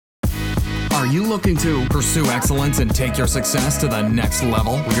you looking to pursue excellence and take your success to the next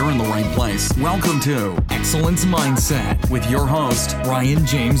level? Well, you're in the right place. Welcome to Excellence Mindset with your host, Ryan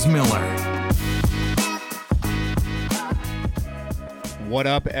James Miller. What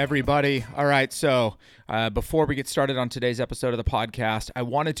up, everybody? All right, so before we get started on today's episode of the podcast, I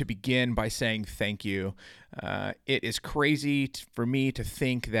wanted to begin by saying thank you. It is crazy for me to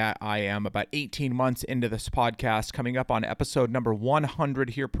think that I am about 18 months into this podcast, coming up on episode number 100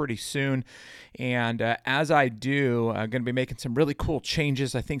 here pretty soon. And as I do, I'm going to be making some really cool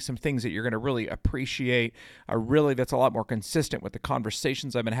changes. I think some things that you're going to really appreciate are really that's a lot more consistent with the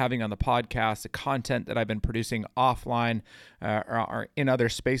conversations I've been having on the podcast, the content that I've been producing offline or in other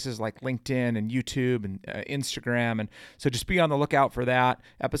spaces like LinkedIn and YouTube and Instagram. And so just be on the lookout for that.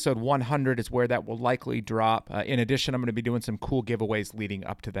 Episode 100 is where that will likely drop. In addition, I'm going to be doing some cool giveaways leading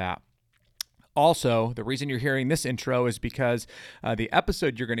up to that. Also, the reason you're hearing this intro is because the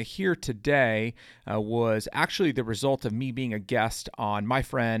episode you're going to hear today was actually the result of me being a guest on my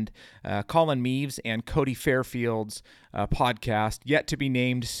friend Colin Meaves and Cody Fairfield's podcast, yet to be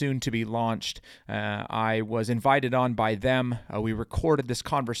named, soon to be launched. I was invited on by them. We recorded this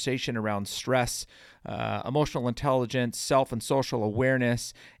conversation around stress, emotional intelligence, self and social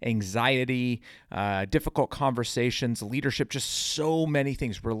awareness, anxiety, difficult conversations, leadership, just so many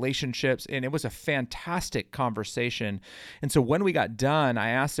things, relationships, and it was a fantastic conversation. And so when we got done, I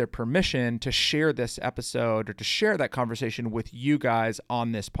asked their permission to share this episode or to share that conversation with you guys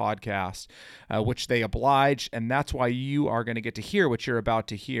on this podcast, which they obliged, and that's why you are going to get to hear what you're about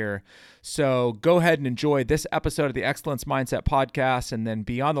to hear. So go ahead and enjoy this episode of the Excellence Mindset Podcast, and then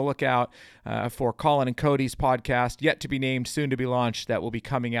be on the lookout for Colin and Cody's podcast, yet to be named, soon to be launched, that will be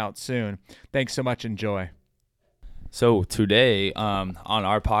coming out soon. Thanks so much. Enjoy. So today on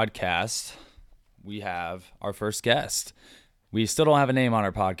our podcast, we have our first guest. We still don't have a name on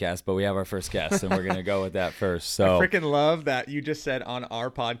our podcast, but we have our first guest, and we're going to go with that first. So I freaking love that you just said on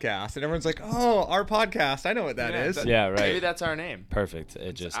our podcast, and everyone's like, oh, our podcast. I know what that is. Yeah, right. Maybe that's our name. Perfect.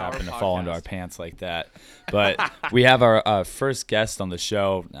 It just happened to podcast. fall into our pants like that. But we have our first guest on the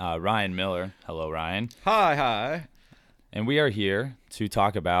show, Ryan Miller. Hello, Ryan. Hi. And we are here to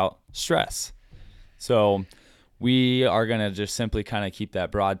talk about stress. So we are going to just simply kind of keep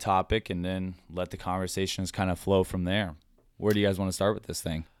that broad topic and then let the conversations kind of flow from there. Where do you guys want to start with this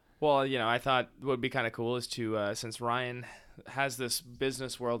thing? Well, I thought what would be kind of cool is to, since Ryan has this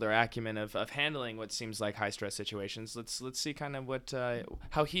business world or acumen of handling what seems like high stress situations, let's see kind of what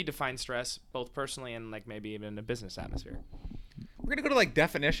how he defines stress, both personally and like maybe even in a business atmosphere. We're going to go to like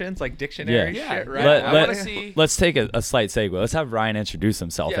definitions, like dictionary shit, right? Let's take a slight segue. Let's have Ryan introduce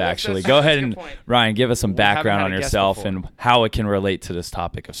himself, actually. That's Go ahead and, point. Ryan, give us some background on had a guest yourself before. and how it can relate to this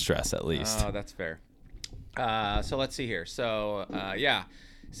topic of stress, at least. Oh, that's fair. So let's see here. So,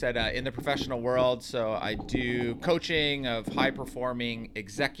 said in the professional world, so I do coaching of high-performing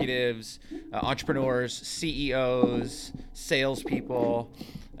executives, entrepreneurs, CEOs, salespeople,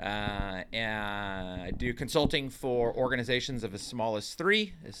 and I do consulting for organizations of as small as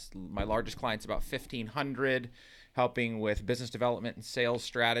 3. My largest client's about 1,500, helping with business development and sales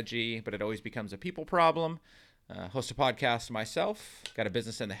strategy, but it always becomes a people problem. Host a podcast myself, got a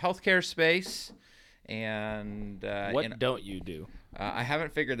business in the healthcare space. And What don't you do? I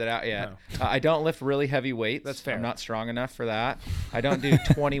haven't figured that out yet. No. I don't lift really heavy weights. That's fair. I'm not strong enough for that. I don't do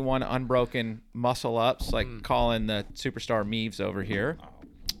 21 unbroken muscle ups like Colin the superstar Meaves over here.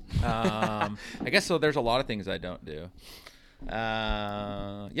 I guess so. There's a lot of things I don't do. So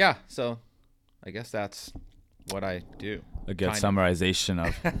I guess that's what I do. A good summarization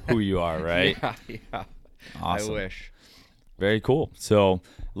of who you are, right? Yeah. Awesome. I wish. Very cool. So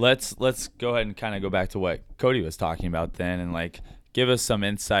let's go ahead and kind of go back to what Cody was talking about then, and like give us some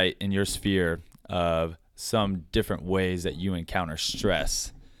insight in your sphere of some different ways that you encounter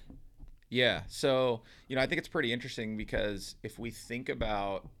stress. Yeah. So, I think it's pretty interesting because if we think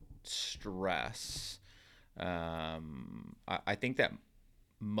about stress, I think that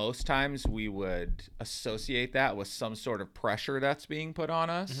most times we would associate that with some sort of pressure that's being put on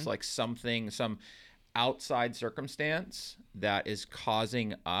us, like some outside circumstance that is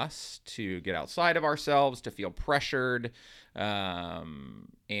causing us to get outside of ourselves, to feel pressured.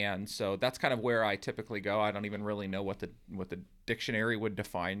 And so that's kind of where I typically go. I don't even really know what the dictionary would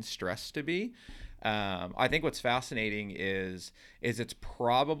define stress to be. I think what's fascinating is it's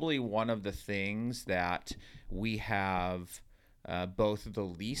probably one of the things that we have both the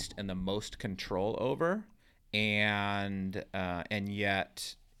least and the most control over, and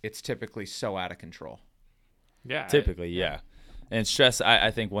yet it's typically so out of control. Yeah. Typically, yeah. And stress,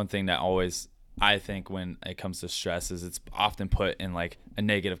 I think one thing that always I think when it comes to stress is it's often put in like a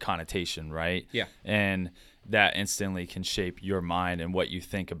negative connotation, right? Yeah. And that instantly can shape your mind and what you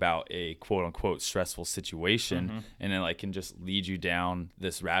think about a quote unquote stressful situation. And it like can just lead you down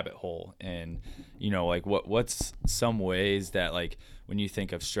this rabbit hole. And, you know, like what's some ways that like when you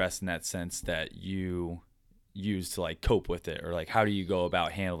think of stress in that sense that you use to like cope with it, or like how do you go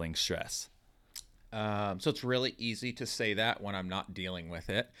about handling stress? So it's really easy to say that when I'm not dealing with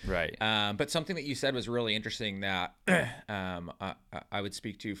it. Right. But something that you said was really interesting that I would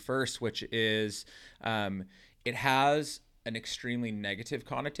speak to first, which is it has an extremely negative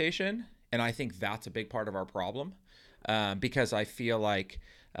connotation. And I think that's a big part of our problem because I feel like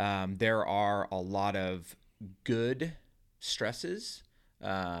there are a lot of good stresses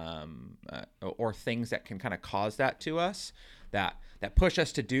or things that can kind of cause that to us that push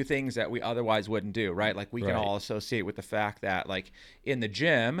us to do things that we otherwise wouldn't do, right? Like we can all associate with the fact that like in the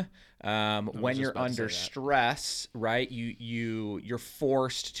gym, when you're under stress, right, you're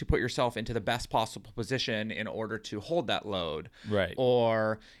forced to put yourself into the best possible position in order to hold that load. Right.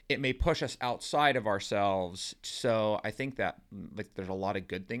 Or it may push us outside of ourselves. So I think that like there's a lot of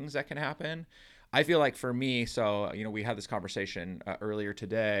good things that can happen. I feel like for me, so, you know, we had this conversation earlier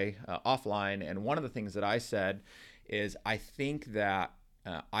today offline, and one of the things that I said is I think that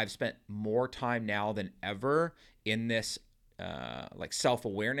I've spent more time now than ever in this like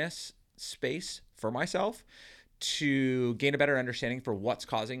self-awareness space for myself to gain a better understanding for what's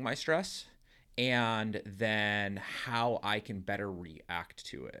causing my stress and then how I can better react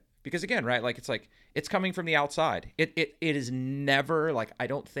to it. Because again, right, like it's coming from the outside. It is never like, I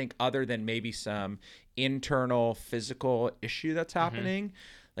don't think, other than maybe some internal physical issue that's happening,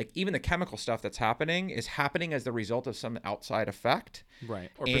 like even the chemical stuff that's happening is happening as the result of some outside effect. Right.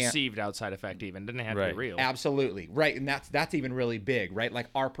 Or perceived outside effect even. Doesn't have to be real. Absolutely. Right. And that's even really big, right? Like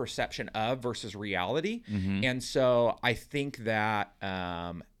our perception of versus reality. And so I think that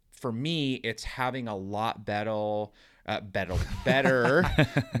for me, it's having a lot better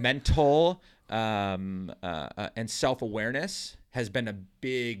mental and self-awareness has been a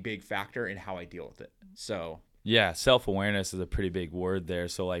big factor in how I deal with it. So yeah, self-awareness is a pretty big word there.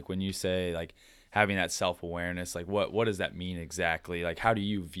 So like when you say like having that self-awareness, like what does that mean exactly? Like how do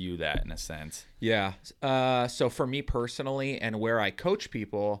you view that in a sense? Yeah. So for me personally, and where I coach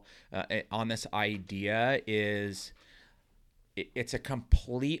people on this idea is it's a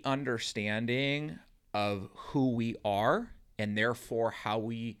complete understanding of who we are and therefore how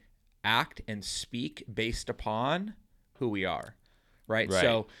we act and speak based upon who we are. Right.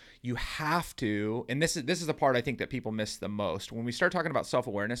 So you have to, and this is the part I think that people miss the most. When we start talking about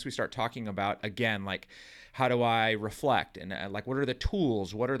self-awareness, we start talking about, again, like, how do I reflect? And like, what are the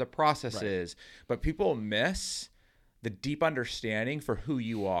tools? What are the processes? But people miss the deep understanding for who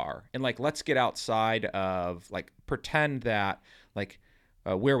you are. And like, let's get outside of like, pretend that like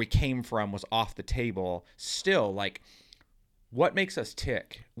where we came from was off the table. Still, like, what makes us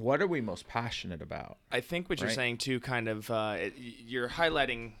tick? What are we most passionate about? I think what you're saying too, kind of, you're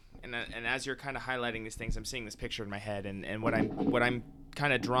highlighting, and as you're kind of highlighting these things, I'm seeing this picture in my head, and what I'm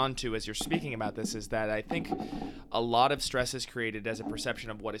kind of drawn to as you're speaking about this is that I think a lot of stress is created as a perception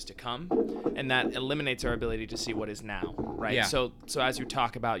of what is to come, and that eliminates our ability to see what is now, right? Yeah. So as you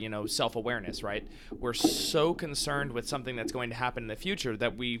talk about, you know, self-awareness, right? We're so concerned with something that's going to happen in the future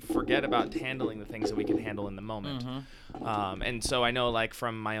that we forget about handling the things that we can handle in the moment. And so I know, like,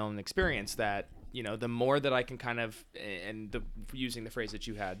 from my own experience that, you know, the more that I can kind of, and using the phrase that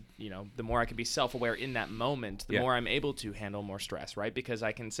you had, you know, the more I can be self-aware in that moment, the more I'm able to handle more stress, right? Because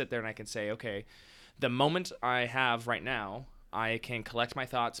I can sit there and I can say, okay, the moment I have right now, I can collect my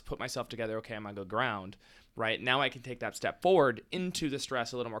thoughts, put myself together, okay, I'm on good ground, right? Now I can take that step forward into the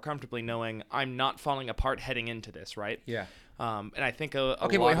stress a little more comfortably, knowing I'm not falling apart heading into this, right? Yeah. And I think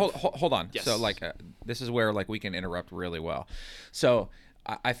okay, wait, hold on. Yes. So like, this is where like we can interrupt really well. So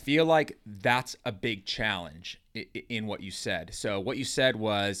I feel like that's a big challenge in what you said. So what you said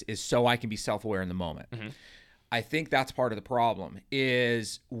is so I can be self-aware in the moment. I think that's part of the problem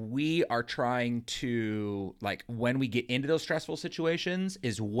is we are trying to, like, when we get into those stressful situations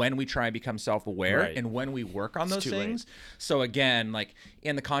is when we try and become self-aware and when we work on those things. So again, like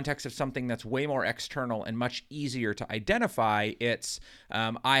in the context of something that's way more external and much easier to identify, it's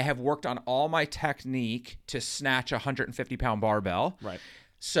I have worked on all my technique to snatch a 150-pound barbell. Right.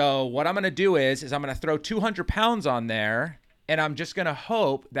 So what I'm going to do is I'm going to throw 200 pounds on there, and I'm just going to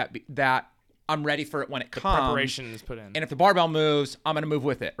hope that I'm ready for it when it comes. Preparation is put in. And if the barbell moves, I'm going to move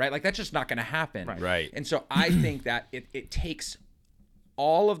with it, right? Like, that's just not going to happen. Right. And so I think that it takes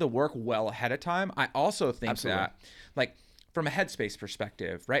all of the work well ahead of time. I also think that, like, from a headspace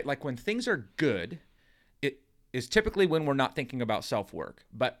perspective, right? Like when things are good, it is typically when we're not thinking about self-work.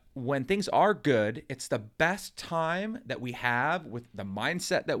 But when things are good, it's the best time that we have with the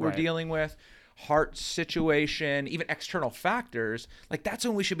mindset that we're Right. dealing with, heart situation, even external factors. Like that's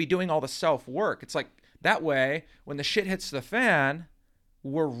when we should be doing all the self-work. It's like that way, when the shit hits the fan,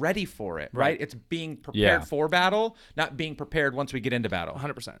 we're ready for it, right? It's being prepared for battle, not being prepared once we get into battle.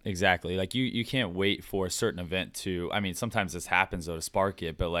 100%. Exactly. Like you can't wait for a certain event to, I mean, sometimes this happens though to spark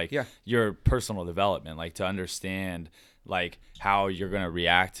it, but like your personal development, like to understand like how you're going to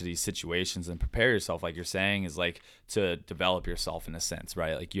react to these situations and prepare yourself, like you're saying, is like to develop yourself in a sense,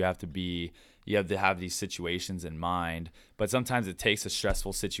 right? Like you have to have these situations in mind, but sometimes it takes a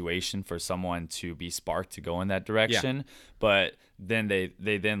stressful situation for someone to be sparked to go in that direction. But then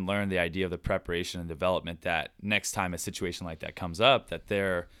they then learn the idea of the preparation and development that next time a situation like that comes up, that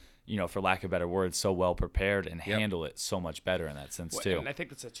they're, you know, for lack of better words, so well prepared and handle it so much better in that sense too. And I think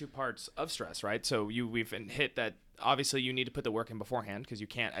that's the two parts of stress, right? So we've hit that. Obviously, you need to put the work in beforehand because you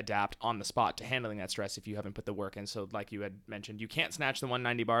can't adapt on the spot to handling that stress if you haven't put the work in. So like you had mentioned, you can't snatch the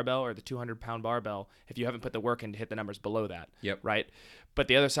 190 barbell or the 200-pound barbell if you haven't put the work in to hit the numbers below that. Right? But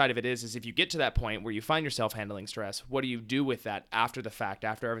the other side of it is if you get to that point where you find yourself handling stress, what do you do with that after the fact,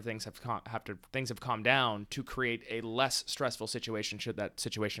 after things have calmed down, to create a less stressful situation should that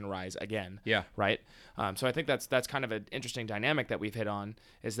situation arise again? Right? So I think that's kind of an interesting dynamic that we've hit on,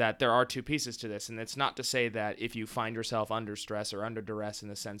 is that there are two pieces to this. And it's not to say that if you find yourself under stress or under duress in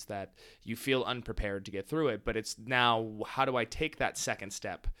the sense that you feel unprepared to get through it, but it's now, how do I take that second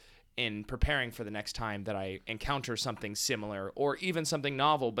step in preparing for the next time that I encounter something similar or even something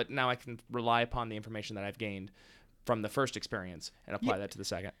novel, but now I can rely upon the information that I've gained from the first experience and apply that to the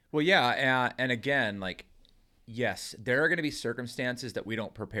second. Well, yeah. And again, like, yes, there are going to be circumstances that we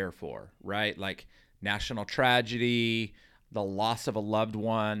don't prepare for, right? Like national tragedy, the loss of a loved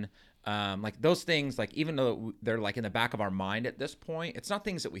one, like those things, like even though they're like in the back of our mind at this point, it's not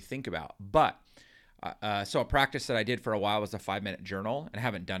things that we think about. But so a practice that I did for a while was a 5-minute journal, and I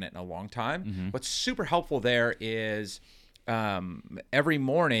haven't done it in a long time. What's super helpful there is every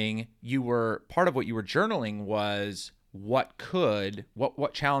morning part of what you were journaling was what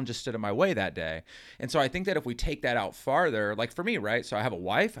challenges stood in my way that day. And so I think that if we take that out farther, like for me, right? So I have a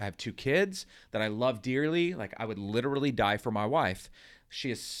wife, I have 2 kids that I love dearly. Like I would literally die for my wife.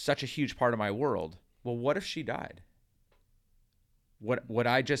 She is such a huge part of my world. Well, what if she died? Would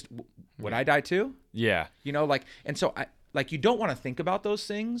I die too? Yeah. You know, like, and so you don't want to think about those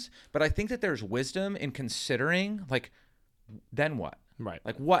things, but I think that there's wisdom in considering, like, then what? Right.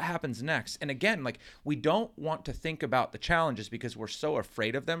 Like, what happens next? And again, like, we don't want to think about the challenges because we're so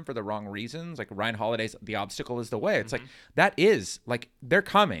afraid of them for the wrong reasons. Like Ryan Holiday's The Obstacle is the Way. It's like, that is, like, they're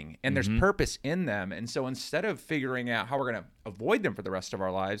coming and there's purpose in them. And so instead of figuring out how we're going to avoid them for the rest of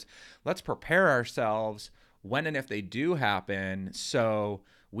our lives, let's prepare ourselves when and if they do happen, so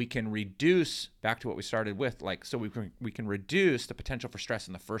we can reduce, back to what we started with, like, so we can reduce the potential for stress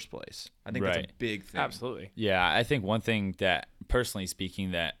in the first place. I think that's a big thing. Absolutely. Yeah, I think one thing that, personally speaking,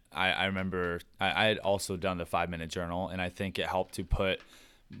 that I remember, I had also done the 5-minute journal, and I think it helped to put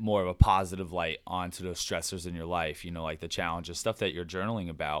more of a positive light onto those stressors in your life, you know, like the challenges, stuff that you're journaling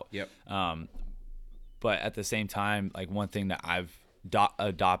about. But at the same time, like one thing that I've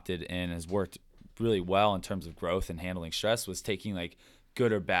adopted and has worked really well in terms of growth and handling stress was taking like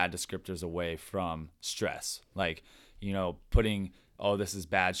good or bad descriptors away from stress. Like, you know, putting, oh, this is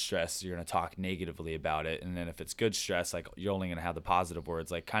bad stress, you're going to talk negatively about it. And then if it's good stress, like you're only going to have the positive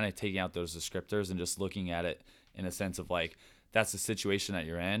words, like kind of taking out those descriptors and just looking at it in a sense of like, that's the situation that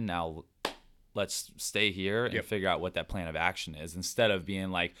you're in. Now let's stay here and figure out what that plan of action is, instead of being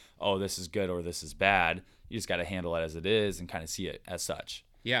like, oh, this is good or this is bad. You just got to handle it as it is and kind of see it as such.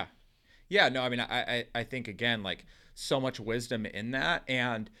 Yeah, no, I mean, I think, again, like, so much wisdom in that.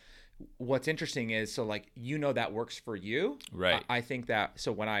 And what's interesting is, so, like, you know, that works for you. Right. I think that,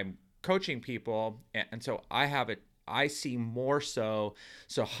 so when I'm coaching people, and so I see more so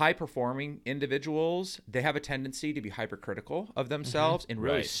high-performing individuals, they have a tendency to be hypercritical of themselves in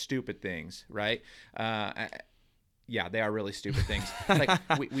really stupid things, right? Yeah, they are really stupid things. Like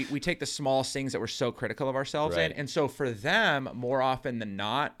we take the small things that we're so critical of ourselves in. And so for them, more often than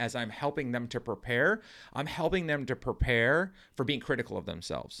not, as I'm helping them to prepare, I'm helping them to prepare for being critical of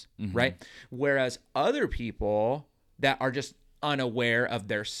themselves, right? Whereas other people that are just unaware of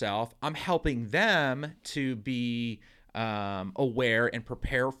their self, I'm helping them to be aware and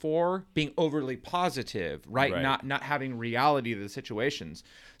prepare for being overly positive, right? Not having reality to the situations.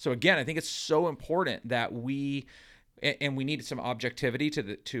 So again, I think it's so important that we and we need some objectivity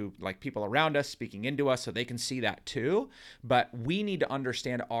to like people around us speaking into us so they can see that too. But we need to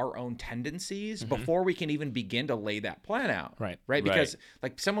understand our own tendencies before we can even begin to lay that plan out. Right. Because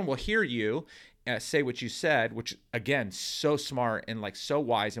like someone will hear you say what you said, which again, so smart and like so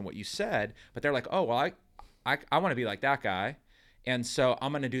wise in what you said, but they're like, oh, well, I want to be like that guy. And so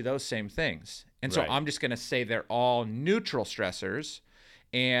I'm going to do those same things. And so I'm just going to say they're all neutral stressors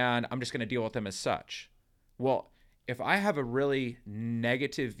and I'm just going to deal with them as such. Well, if I have a really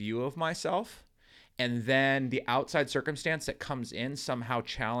negative view of myself and then the outside circumstance that comes in somehow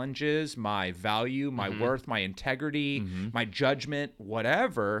challenges my value, my worth, my integrity, my judgment,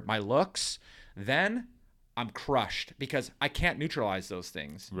 whatever, my looks, then I'm crushed because I can't neutralize those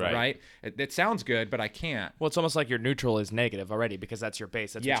things, right? It sounds good, but I can't. Well, it's almost like your neutral is negative already because that's your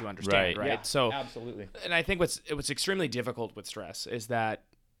base. That's what you understand, right? Yeah, so absolutely. And I think what's extremely difficult with stress is that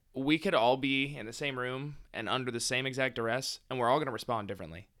we could all be in the same room and under the same exact duress, and we're all going to respond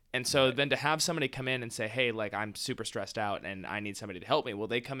differently. And so then to have somebody come in and say, hey, like I'm super stressed out and I need somebody to help me. Well,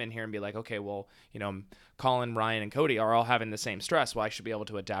 they come in here and be like, okay, well, Colin, Ryan, and Cody are all having the same stress. Well, I should be able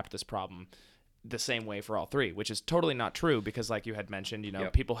to adapt this problem the same way for all three, which is totally not true because like you had mentioned,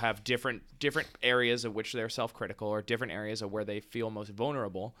 people have different areas of which they're self-critical or different areas of where they feel most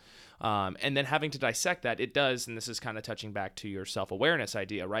vulnerable. And then having to dissect that, it does, and this is kind of touching back to your self-awareness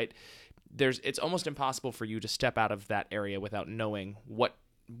idea, right? It's almost impossible for you to step out of that area without knowing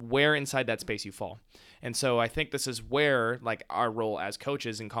where inside that space you fall. And so I think this is where like our role as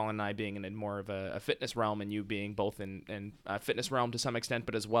coaches, and Colin and I being in more of a fitness realm and you being both in a fitness realm to some extent,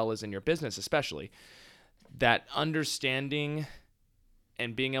 but as well as in your business especially, that understanding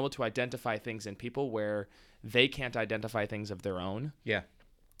and being able to identify things in people where they can't identify things of their own. Yeah.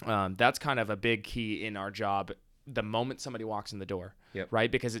 That's kind of a big key in our job the moment somebody walks in the door.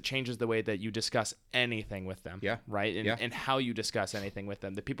 Right? Because it changes the way that you discuss anything with them. Right? And how you discuss anything with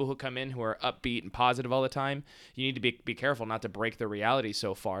them. The people who come in who are upbeat and positive all the time, you need to be careful not to break their reality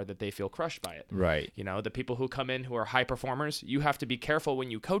so far that they feel crushed by it. Right. The people who come in who are high performers, you have to be careful when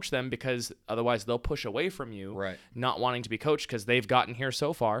you coach them because otherwise they'll push away from you, not wanting to be coached because they've gotten here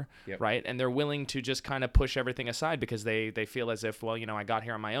so far, right? And they're willing to just kind of push everything aside because they feel as if, well, I got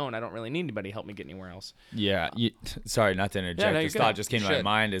here on my own. I don't really need anybody to help me get anywhere else. Yeah. Sorry, not to interject. No, this thought just came to my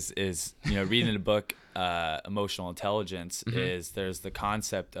mind is reading the book Emotional Intelligence is there's the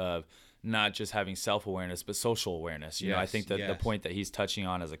concept of not just having self-awareness but social awareness. I think that the point that he's touching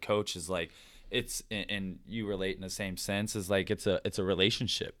on as a coach is like it's and you relate in the same sense is like it's a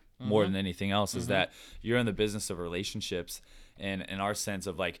relationship more than anything else is that you're in the business of relationships and in our sense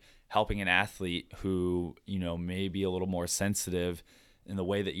of like helping an athlete who may be a little more sensitive in the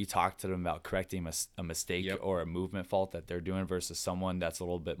way that you talk to them about correcting a mistake or a movement fault that they're doing versus someone that's a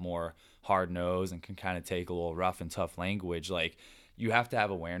little bit more hard-nosed and can kind of take a little rough and tough language. Like you have to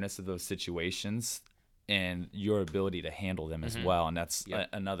have awareness of those situations and your ability to handle them as well. And that's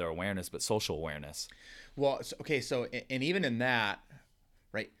another awareness, but social awareness. Well, so and even in that,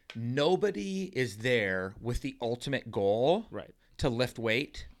 right, nobody is there with the ultimate goal to lift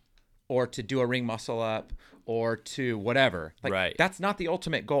weight or to do a ring muscle up or to whatever. Like, that's not the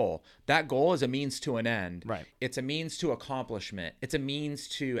ultimate goal. That goal is a means to an end. Right. It's a means to accomplishment. It's a means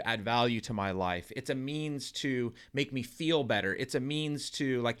to add value to my life. It's a means to make me feel better. It's a means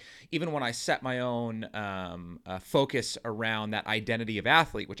to, like, even when I set my own focus around that identity of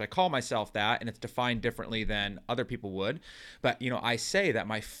athlete, which I call myself that, and it's defined differently than other people would. But, I say that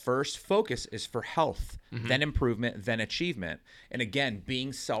my first focus is for health, then improvement, then achievement. And again,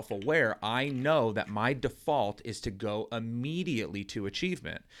 being self-aware, I know that my default is to go immediately to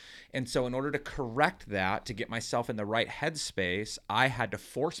achievement. And so in order to correct that, to get myself in the right headspace, I had to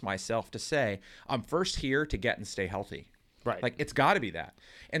force myself to say, I'm first here to get and stay healthy. Right. Like it's got to be that.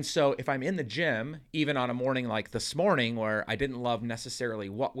 And so if I'm in the gym, even on a morning like this morning where I didn't love necessarily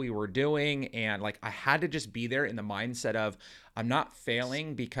what we were doing, and like I had to just be there in the mindset of I'm not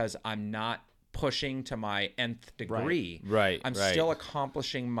failing because I'm not pushing to my nth degree. I'm still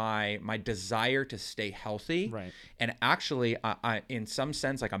accomplishing my desire to stay healthy. Right. And actually, I in some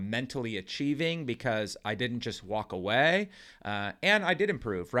sense, like I'm mentally achieving because I didn't just walk away, and I did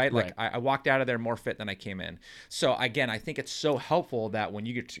improve. Right. Like I walked out of there more fit than I came in. So again, I think it's so helpful that when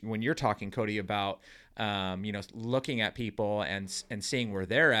you're talking, Cody, about looking at people and seeing where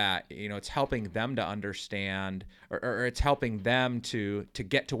they're at, it's helping them to understand, or it's helping them to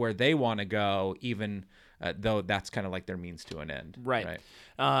get to where they want to go, even though that's kind of like their means to an end. Right.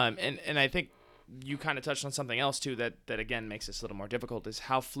 And I think you kind of touched on something else too that again makes this a little more difficult is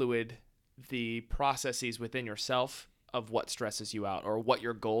how fluid the processes within yourself what stresses you out or what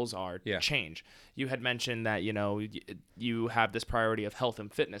your goals are change. You had mentioned that, you have this priority of health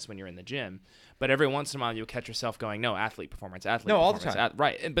and fitness when you're in the gym, but every once in a while you'll catch yourself going, no, athlete performance. All the time.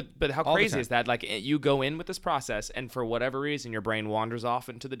 Right. But how crazy is that? Like, you go in with this process and for whatever reason, your brain wanders off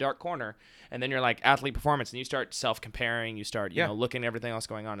into the dark corner, and then you're like, athlete performance, and you start self-comparing, you start, looking at everything else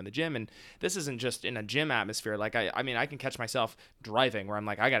going on in the gym. And this isn't just in a gym atmosphere. Like, I mean, I can catch myself driving where I'm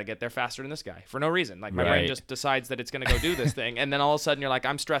like, I got to get there faster than this guy for no reason. Like, my brain just decides that it's going to go do this thing. And then all of a sudden you're like,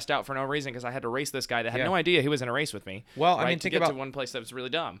 I'm stressed out for no reason because I had to race this guy that had no idea he was in a race with me. Well, right? I mean, to get to one place that was really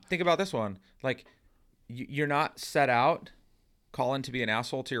dumb. Think about this one. Like, you're not set out, Colin, to be an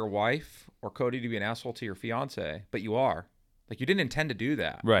asshole to your wife or Cody to be an asshole to your fiance, but you are. Like, you didn't intend to do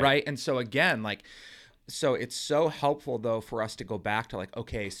that. Right. And so again, like, so it's so helpful though for us to go back to like,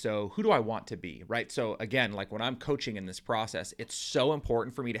 okay, so who do I want to be? Right. So again, like when I'm coaching in this process, it's so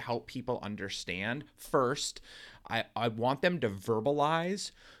important for me to help people understand first, I want them to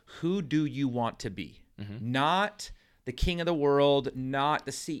verbalize, who do you want to be? Not the king of the world, not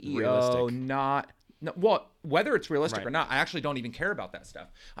the CEO, Realistic. Well, whether it's realistic or not, I actually don't even care about that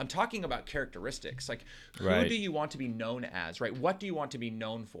stuff. I'm talking about characteristics. Like, who do you want to be known as, right? What do you want to be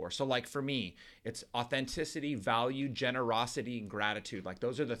known for? So, like, for me, it's authenticity, value, generosity, and gratitude. Like,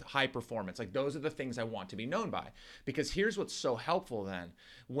 those are the high performance. Like, those are the things I want to be known by. Because here's what's so helpful then.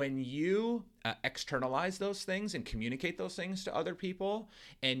 When you externalize those things and communicate those things to other people,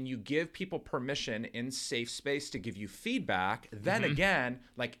 and you give people permission in safe space to give you feedback, then again,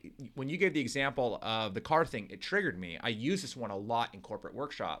 like when you gave the example of the car thing, it triggered me. I use this one a lot in corporate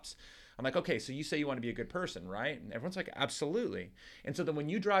workshops. I'm like, okay, so you say you want to be a good person, right? And everyone's like, absolutely. And so then when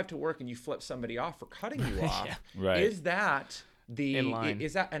you drive to work and you flip somebody off for cutting you off, is that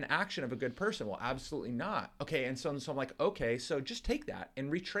is that an action of a good person? Well, absolutely not. Okay, and so I'm like, okay, so just take that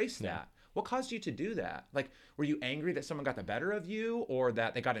and retrace that. What caused you to do that? Like, were you angry that someone got the better of you, or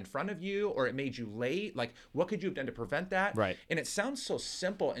that they got in front of you, or it made you late? Like, what could you have done to prevent that? Right. And it sounds so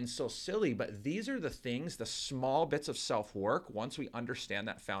simple and so silly, but these are the things, the small bits of self-work, once we understand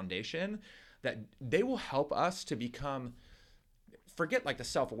that foundation, that they will help us to become, forget like the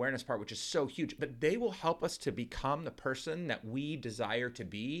self-awareness part, which is so huge, but they will help us to become the person that we desire to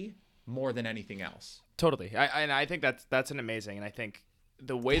be more than anything else. Totally. I think that's an amazing, and I think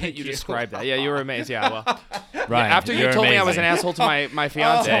the way that you described that. Yeah, you were amazing. Yeah, well, after you told me I was an asshole to my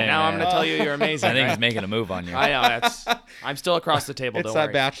fiance, now I'm going to tell you you're amazing. I think he's making a move on you. I know. I'm still across the table. It's don't that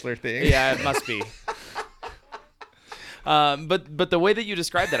worry. bachelor thing. Yeah, it must be. But the way that you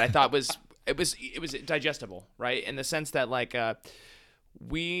described that, I thought was digestible, right? In the sense that like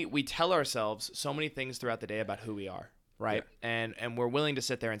we tell ourselves so many things throughout the day about who we are, right? Yeah. And we're willing to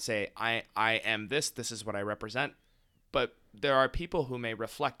sit there and say, I am this. This is what I represent. But there are people who may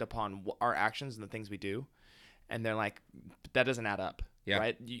reflect upon our actions and the things we do, and they're like, that doesn't add up,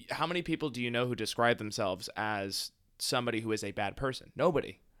 right? How many people do you know who describe themselves as somebody who is a bad person?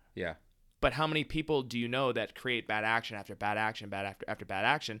 Nobody. Yeah. But how many people do you know that create bad action after bad action, after bad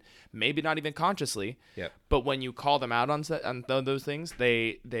action? Maybe not even consciously. Yep. But when you call them out on those things,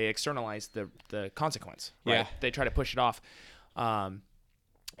 they externalize the consequence. Right? Yeah. They try to push it off, and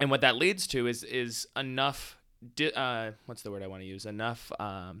what that leads to is enough. What's the word I want to use? Enough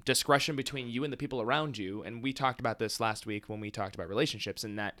discretion between you and the people around you. And we talked about this last week when we talked about relationships,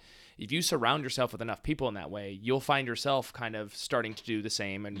 and that if you surround yourself with enough people in that way, you'll find yourself kind of starting to do the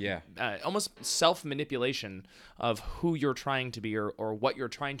same, and almost self-manipulation of who you're trying to be or what you're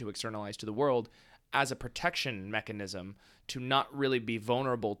trying to externalize to the world as a protection mechanism to not really be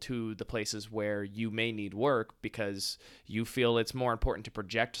vulnerable to the places where you may need work, because you feel it's more important to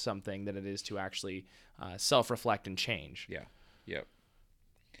project something than it is to actually self-reflect and change. Yeah. Yep.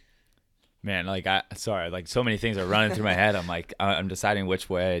 Man, like like so many things are running through my head. I'm like, I'm deciding which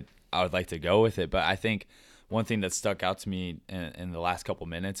way I would like to go with it. But I think one thing that stuck out to me in the last couple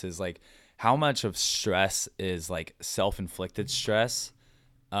minutes is like how much of stress is like self-inflicted stress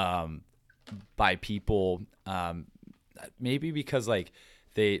by people, maybe because like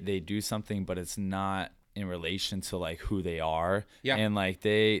they do something, but it's not in relation to like who they are. Yeah. And like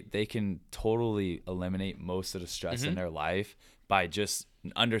they can totally eliminate most of the stress in their life by just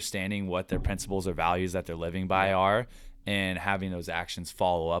understanding what their principles or values that they're living by are, and having those actions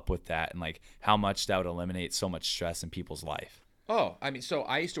follow up with that, and like how much that would eliminate so much stress in people's life. Oh, I mean, so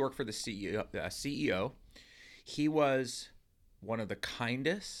I used to work for the CEO. He was one of the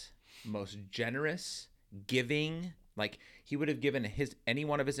kindest, most generous, giving. Like, he would have given any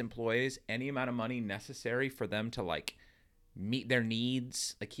one of his employees any amount of money necessary for them to like meet their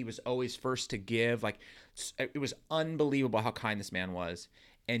needs. Like, he was always first to give. Like, it was unbelievable how kind this man was.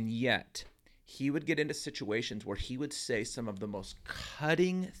 And yet he would get into situations where he would say some of the most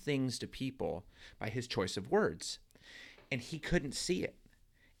cutting things to people by his choice of words, and he couldn't see it.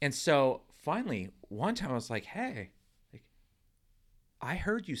 And so finally, one time I was like, hey, like, I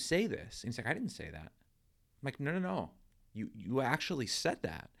heard you say this. And he's like, I didn't say that. I'm like, no. You actually said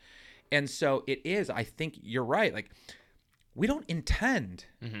that. And so it is, I think you're right. Like, we don't intend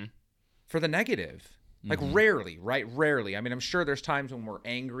for the negative. Like rarely, right? Rarely. I mean, I'm sure there's times when we're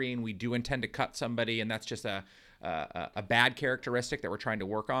angry and we do intend to cut somebody, and that's just a bad characteristic that we're trying to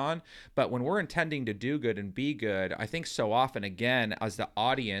work on. But when we're intending to do good and be good, I think so often, again, as the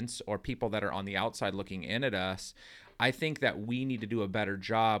audience or people that are on the outside looking in at us, I think that we need to do a better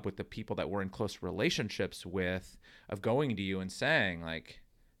job with the people that we're in close relationships with of going to you and saying, like,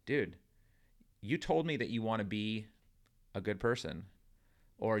 dude, you told me that you want to be a good person,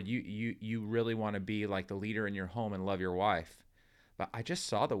 or you really want to be like the leader in your home and love your wife. But I just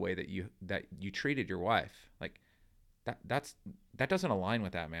saw the way that you treated your wife. Like that doesn't align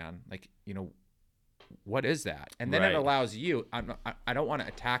with that, man. Like, you know, what is that? And then it allows you, I don't want to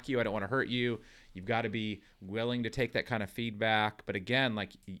attack you. I don't want to hurt you. You've got to be willing to take that kind of feedback. But again,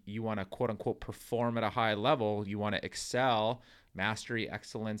 like, you want to quote unquote perform at a high level. You want to excel, mastery,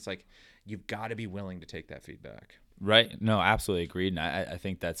 excellence. Like, you've got to be willing to take that feedback. Right. No, absolutely agreed. And I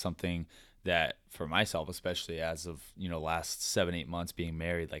think that's something that for myself, especially as of, you know, last 7-8 months being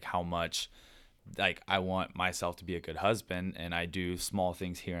married, like how much like I want myself to be a good husband, and I do small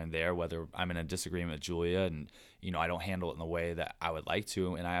things here and there, whether I'm in a disagreement with Julia and, you know, I don't handle it in the way that I would like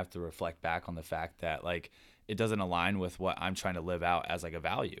to. And I have to reflect back on the fact that like, it doesn't align with what I'm trying to live out as like a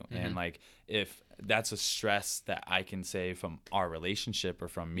value. And like, if that's a stress that I can say from our relationship or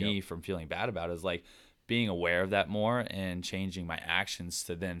from me from feeling bad about it, is like, being aware of that more and changing my actions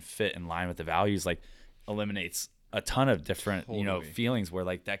to then fit in line with the values, like eliminates a ton of different, you know, feelings where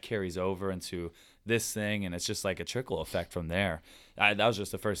like that carries over into this thing. And it's just like a trickle effect from there. That was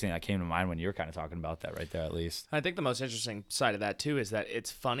just the first thing that came to mind when you were kind of talking about that right there, at least. I think the most interesting side of that too is that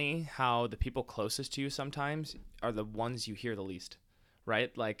it's funny how the people closest to you sometimes are the ones you hear the least,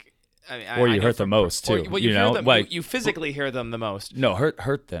 right? Like, or you hurt the most too. You know, like you physically hear them the most. No,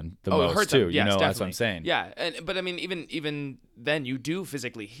 hurt them the most hurt too. Them. Yes, you know, definitely. that's what I'm saying. Yeah, but I mean, even then, you do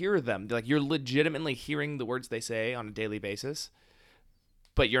physically hear them. Like, you're legitimately hearing the words they say on a daily basis,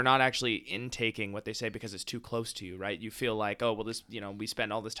 but you're not actually intaking what they say because it's too close to you, right? You feel like, oh well, this, you know, we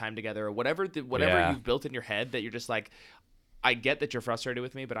spend all this time together, or whatever you've built in your head that you're just like, I get that you're frustrated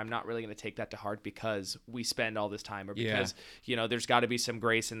with me, but I'm not really going to take that to heart because we spend all this time, or because, you know, there's got to be some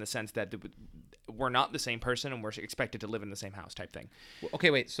grace in the sense that we're not the same person and we're expected to live in the same house type thing.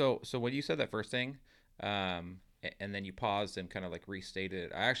 Okay, wait. So when you said that first thing, and then you paused and kind of like restated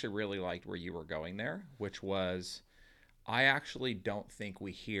it, I actually really liked where you were going there, which was, I actually don't think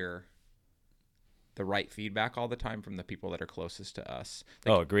we hear the right feedback all the time from the people that are closest to us.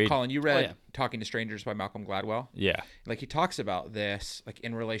 Like, agreed. Colin, you read Talking to Strangers by Malcolm Gladwell? Yeah. Like, he talks about this, like,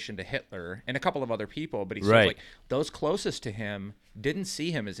 in relation to Hitler and a couple of other people, but he says, like, those closest to him didn't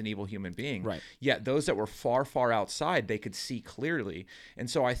see him as an evil human being. Right. Yet those that were far, far outside, they could see clearly. And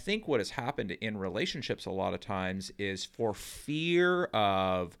so I think what has happened in relationships a lot of times is, for fear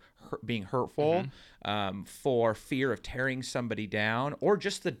of being hurtful, for fear of tearing somebody down, or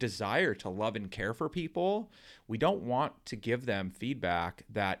just the desire to love and care for people, we don't want to give them feedback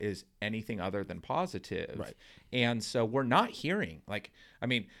that is anything other than positive. Right. And so we're not hearing, like, I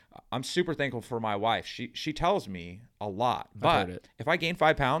mean, I'm super thankful for my wife. She tells me a lot, but if I gain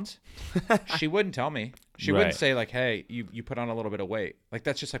 5 pounds, she wouldn't tell me. She wouldn't say like, hey, you put on a little bit of weight. Like,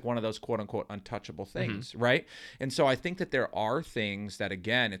 that's just like one of those quote unquote untouchable things. Right. And so I think that there are things that,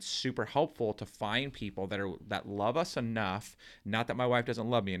 again, it's super helpful to find people that love us enough, not that my wife doesn't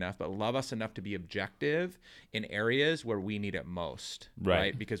love me enough, but love us enough to be objective in areas where we need it most.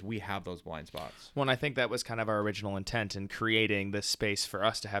 Right. Because we have those blind spots. Well, and I think that was kind of our original intent in creating this space for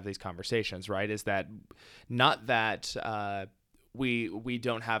us to have these conversations, right? Is that not that we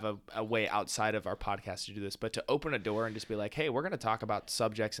don't have a way outside of our podcast to do this, but to open a door and just be like, hey, we're going to talk about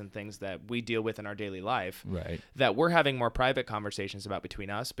subjects and things that we deal with in our daily life, right? That we're having more private conversations about between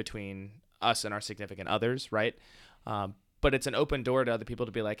us and our significant others, right? But it's an open door to other people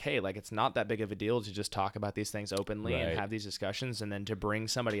to be like, hey, like, it's not that big of a deal to just talk about these things openly and have these discussions, and then to bring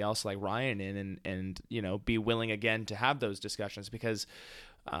somebody else like Ryan in and you know, be willing again to have those discussions, because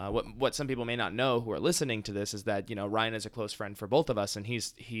what some people may not know who are listening to this is that, you know, Ryan is a close friend for both of us, and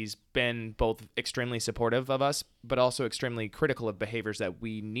he's been both extremely supportive of us, but also extremely critical of behaviors that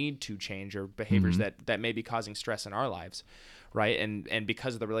we need to change, or behaviors that may be causing stress in our lives, right? And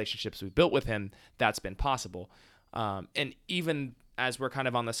because of the relationships we've built with him, that's been possible. And even as we're kind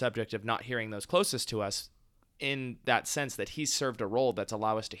of on the subject of not hearing those closest to us, in that sense that he's served a role that's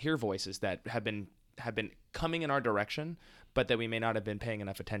allowed us to hear voices that have been coming in our direction, but that we may not have been paying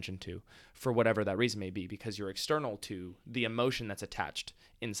enough attention to for whatever that reason may be, because you're external to the emotion that's attached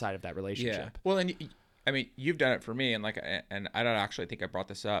inside of that relationship. Yeah. Well, and I mean, you've done it for me, and and I don't actually think I brought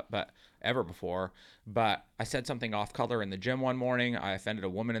this up, but ever before. But I said something off color in the gym one morning. I offended a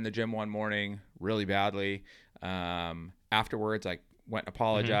woman in the gym one morning really badly. Afterwards, I went and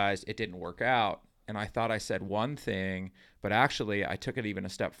apologized. It didn't work out, and I thought I said one thing, but actually I took it even a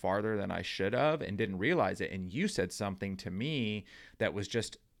step farther than I should have, and didn't realize it. And you said something to me that was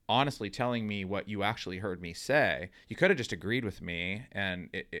just honestly telling me what you actually heard me say. You could have just agreed with me and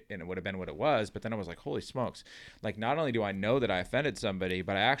it would have been what it was, but then I was like, holy smokes. Like, not only do I know that I offended somebody,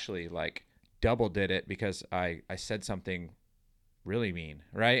 but I actually like double did it because I said something really mean,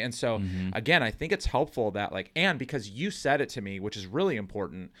 right? And so again, I think it's helpful that and because you said it to me, which is really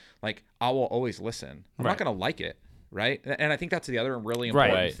important, like I will always listen. I'm not going to like it, right? And I think that's the other really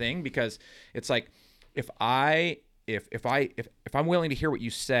important thing, because it's like if I'm willing to hear what you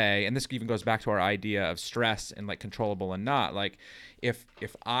say, and this even goes back to our idea of stress and like controllable and not, like if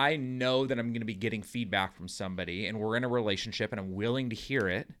I know that I'm going to be getting feedback from somebody and we're in a relationship and I'm willing to hear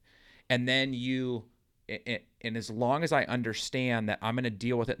it, and then and as long as I understand that I'm going to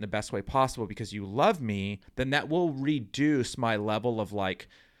deal with it in the best way possible because you love me, then that will reduce my level of like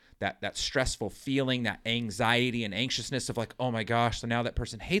that stressful feeling, that anxiety and anxiousness of like, oh my gosh, so now that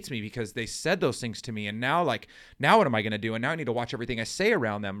person hates me because they said those things to me. And now what am I going to do? And now I need to watch everything I say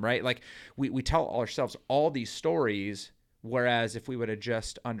around them, right? Like we tell ourselves all these stories, whereas if we would have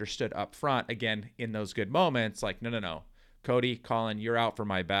just understood up front, again, in those good moments, like, no, Cody, Colin, you're out for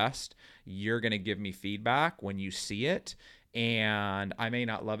my best. You're going to give me feedback when you see it. And I may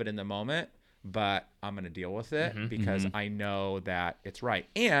not love it in the moment, but I'm going to deal with it because I know that it's right.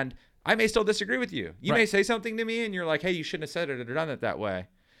 And I may still disagree with you. You may say something to me and you're like, hey, you shouldn't have said it or done it that way.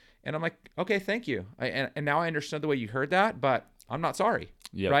 And I'm like, okay, thank you. And now I understood the way you heard that, but I'm not sorry.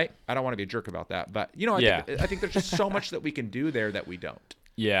 Yep. Right? I don't want to be a jerk about that. But, I think there's just so much that we can do there that we don't.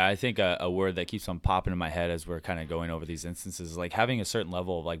 Yeah, I think a word that keeps on popping in my head as we're kind of going over these instances is like having a certain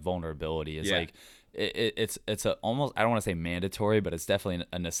level of like vulnerability is like it's a almost, I don't want to say mandatory, but it's definitely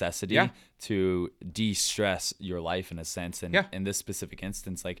a necessity to de-stress your life in a sense. And in this specific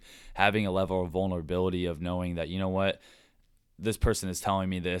instance, like having a level of vulnerability of knowing that, you know what, this person is telling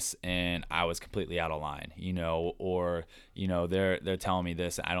me this and I was completely out of line, or, they're telling me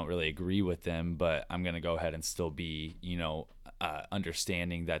this and I don't really agree with them, but I'm going to go ahead and still be,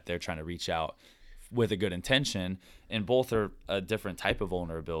 understanding that they're trying to reach out with a good intention, and both are a different type of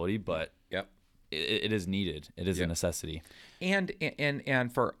vulnerability, but it is needed. It is a necessity. And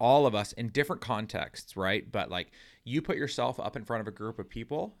for all of us in different contexts, right? But like you put yourself up in front of a group of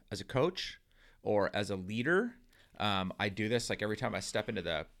people as a coach or as a leader. I do this like every time I step into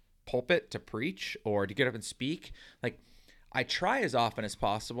the pulpit to preach or to get up and speak. Like I try as often as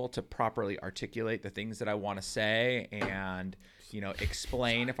possible to properly articulate the things that I want to say and,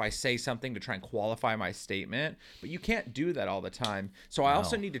 explain if I say something to try and qualify my statement. But you can't do that all the time. So I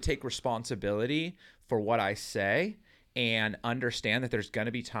also need to take responsibility for what I say and understand that there's going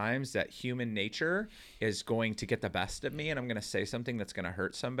to be times that human nature is going to get the best of me and I'm going to say something that's going to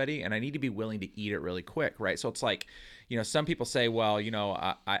hurt somebody, and I need to be willing to eat it really quick, right? So it's like, some people say, well,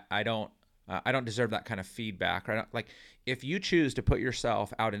 I don't deserve that kind of feedback, right? Like if you choose to put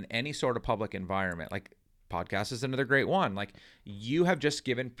yourself out in any sort of public environment, like podcast is another great one, like you have just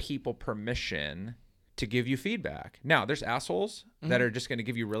given people permission to give you feedback. Now there's assholes that are just going to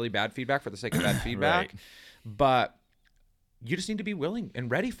give you really bad feedback for the sake of bad feedback, but you just need to be willing and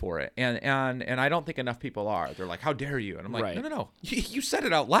ready for it. And I don't think enough people are. They're like, how dare you? And I'm like, no. You said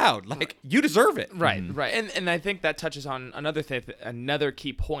it out loud. Like you deserve it. Right. And I think that touches on another thing, another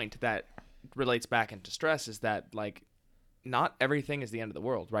key point that relates back into stress is that like not everything is the end of the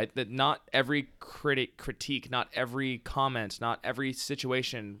world, right? That not every critique, not every comment, not every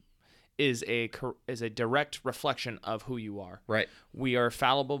situation is a direct reflection of who you are. Right. We are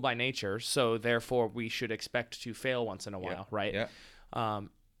fallible by nature, so therefore we should expect to fail once in a while, right? Yeah.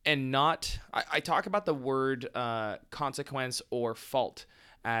 And not, I talk about the word consequence or fault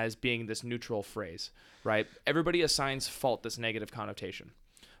as being this neutral phrase, right? Everybody assigns fault this negative connotation.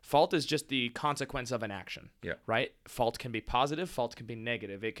 Fault is just the consequence of an action, right? Fault can be positive, fault can be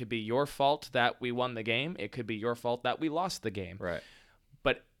negative. It could be your fault that we won the game. It could be your fault that we lost the game. Right.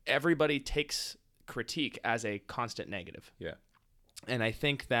 But everybody takes critique as a constant negative. Yeah. And I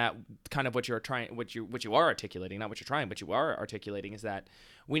think that kind of what you are articulating is that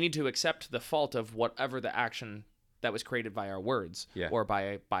we need to accept the fault of whatever the action that was created by our words Yeah. or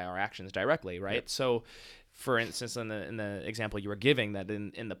by our actions directly, right? Yep. So, for instance, in the example you were giving, that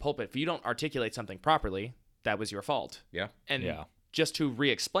in the pulpit, if you don't articulate something properly, that was your fault. Yeah. And Yeah. just to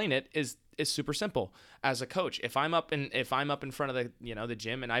re-explain it is super simple. As a coach, if I'm up in front of the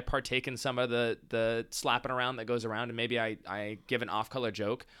gym and I partake in some of the slapping around that goes around, and maybe I give an off-color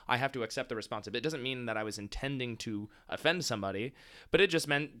joke, I have to accept the responsibility. It doesn't mean that I was intending to offend somebody, but it just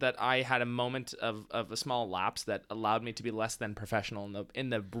meant that I had a moment of a small lapse that allowed me to be less than professional in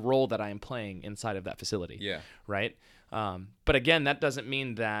the role that I am playing inside of that facility. Yeah. Right. But again, that doesn't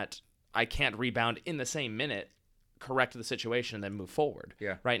mean that I can't rebound in the same minute, correct the situation, and then move forward.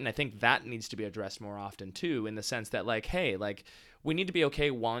 Yeah. Right. And I think that needs to be addressed more often too, in the sense that like, hey, like we need to be okay,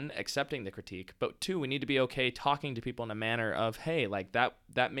 one, accepting the critique, but two, we need to be okay talking to people in a manner of, hey, like that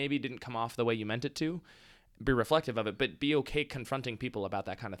maybe didn't come off the way you meant it to. Be reflective of it, but be okay confronting people about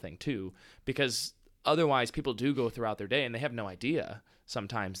that kind of thing too, because otherwise people do go throughout their day and they have no idea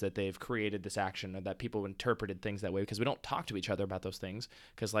sometimes that they've created this action or that people interpreted things that way, because we don't talk to each other about those things.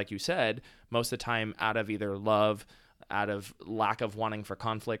 Because like you said, most of the time out of either love, out of lack of wanting for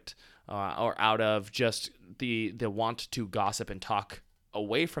conflict, or out of just the want to gossip and talk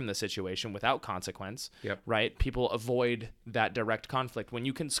away from the situation without consequence, Yep. right? People avoid that direct conflict when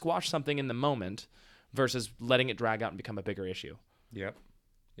you can squash something in the moment versus letting it drag out and become a bigger issue. Yep.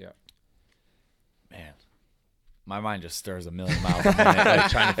 Yep. Man, my mind just stirs a million miles a minute, like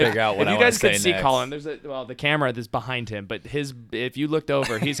trying to figure out what If I you want to guys say could see next. Colin, there's the camera that's behind him, but if you looked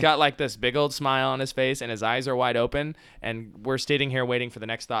over, he's got like this big old smile on his face and his eyes are wide open, and we're sitting here waiting for the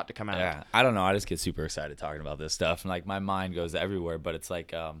next thought to come out. Yeah, I don't know. I just get super excited talking about this stuff, and like my mind goes everywhere. But it's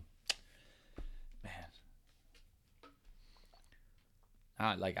like, man,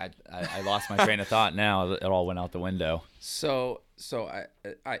 I lost my train of thought. Now it all went out the window. So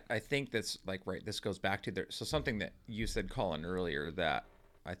I think that's like, right, this goes back to so something that you said, Colin, earlier that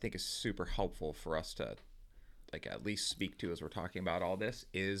I think is super helpful for us to like at least speak to as we're talking about all this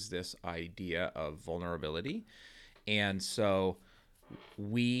is this idea of vulnerability. And so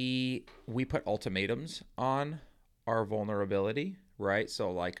we put ultimatums on our vulnerability, right?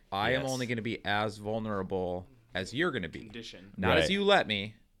 So like I am Yes. only going to be as vulnerable as you're going to be. Condition. Not as Right. you let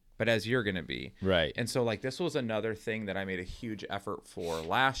me, but as you're going to be. Right. And so like this was another thing that I made a huge effort for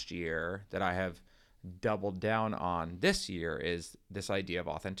last year that I have doubled down on this year is this idea of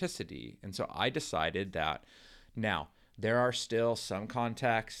authenticity. And so I decided that now there are still some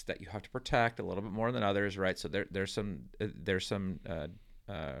contexts that you have to protect a little bit more than others, right? So there's some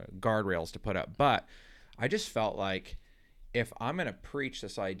guardrails to put up, but I just felt like if I'm going to preach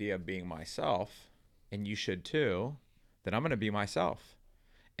this idea of being myself, and you should too, then I'm going to be myself.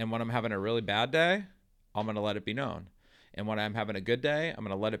 And when I'm having a really bad day, I'm going to let it be known. And when I'm having a good day, I'm going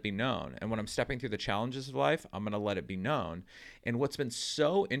to let it be known. And when I'm stepping through the challenges of life, I'm going to let it be known. And what's been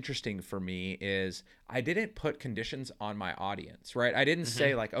so interesting for me is I didn't put conditions on my audience, right? I didn't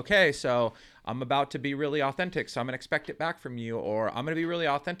say like, okay, so I'm about to be really authentic, so I'm going to expect it back from you, or I'm going to be really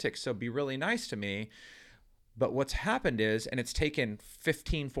authentic, so be really nice to me. But what's happened is, and it's taken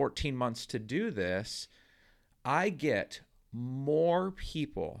 15, 14 months to do this, I get more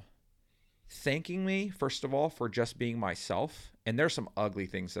people thanking me, first of all, for just being myself. And there's some ugly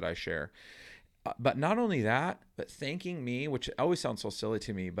things that I share. But not only that, but thanking me, which always sounds so silly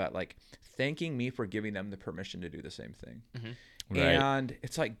to me, but like thanking me for giving them the permission to do the same thing. Right. And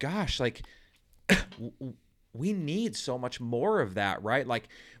it's like, gosh, like we need so much more of that, right? Like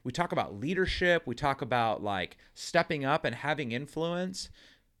we talk about leadership, we talk about like stepping up and having influence.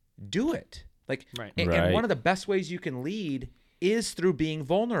 Do it. Like, Right. and Right. one of the best ways you can lead is through being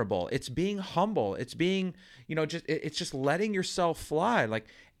vulnerable. It's being humble. It's being, it's just letting yourself fly. Like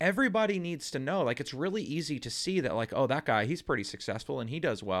everybody needs to know, like, it's really easy to see that like, oh, that guy, he's pretty successful and he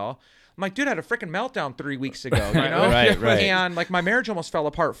does well. I'm like, dude, I had a freaking meltdown 3 weeks ago, you know? Right. And like my marriage almost fell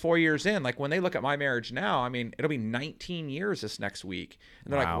apart 4 years in. Like when they look at my marriage now, I mean, it'll be 19 years this next week.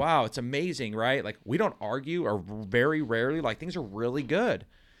 And they're like, wow, it's amazing, right? Like we don't argue, or very rarely, like things are really good.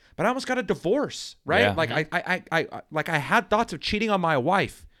 But I almost got a divorce, right? Yeah. Like I had thoughts of cheating on my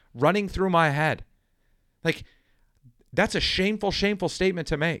wife running through my head. Like that's a shameful statement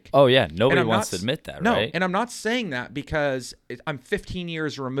to make. Oh yeah, nobody And I'm wants not- to admit that, no, right? and I'm not saying that because I'm 15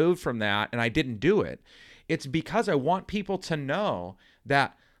 years removed from that and I didn't do it. It's because I want people to know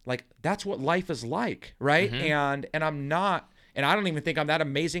that like that's what life is like, right? And I'm not, and I don't even think I'm that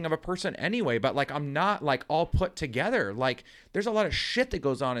amazing of a person anyway, but like I'm not like all put together. Like there's a lot of shit that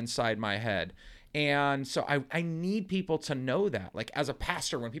goes on inside my head. And so I need people to know that. Like as a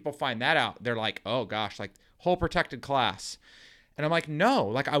pastor, when people find that out, they're like, oh gosh, like whole protected class. And I'm like, no,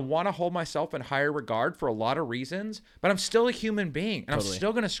 like I want to hold myself in higher regard for a lot of reasons, but I'm still a human being and I'm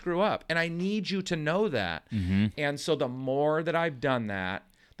still going to screw up. And I need you to know that. And so the more that I've done that,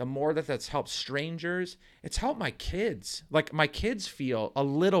 the more that that's helped strangers, it's helped my kids. Like my kids feel a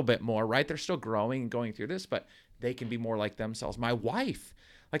little bit more, right? They're still growing and going through this, but they can be more like themselves. My wife,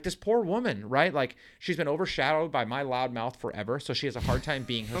 like this poor woman, right? Like she's been overshadowed by my loud mouth forever. So she has a hard time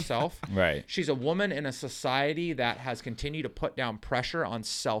being herself. Right. She's a woman in a society that has continued to put down pressure on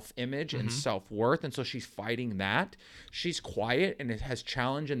self-image and self-worth. And so she's fighting that. She's quiet and it has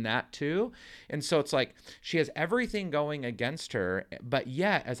challenge in that too. And so it's like she has everything going against her. But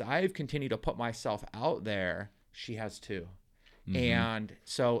yet, as I've continued to put myself out there, she has too. And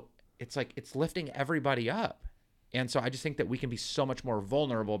so it's like it's lifting everybody up. And so I just think that we can be so much more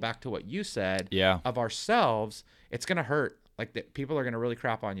vulnerable, back to what you said, of ourselves. It's going to hurt. Like that people are going to really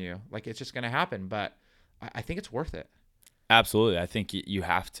crap on you. Like it's just going to happen. But I think it's worth it. Absolutely. I think you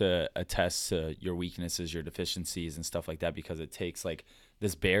have to attest to your weaknesses, your deficiencies and stuff like that, because it takes like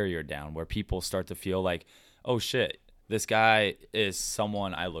this barrier down where people start to feel like, oh shit, this guy is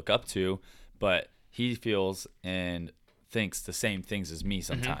someone I look up to, but he feels and thinks the same things as me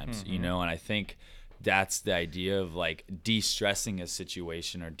sometimes, you know? And I think that's the idea of like de-stressing a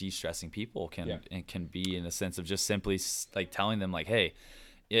situation or de-stressing people can be in a sense of just simply like telling them like, hey,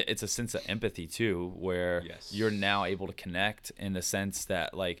 it's a sense of empathy too, where you're now able to connect in the sense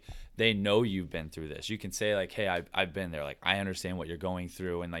that like they know you've been through this. You can say like, hey, I've been there. Like I understand what you're going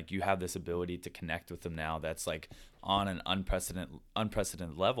through, and like you have this ability to connect with them now. That's like on an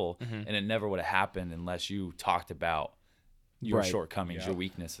unprecedented level, and it never would have happened unless you talked about your shortcomings, your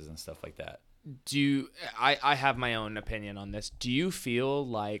weaknesses, and stuff like that. I have my own opinion on this. Do you feel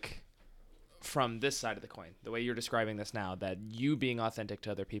like, from this side of the coin, the way you're describing this now, that you being authentic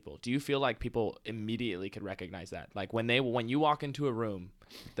to other people, do you feel like people immediately could recognize that? Like when you walk into a room,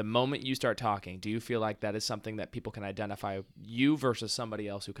 the moment you start talking, do you feel like that is something that people can identify you versus somebody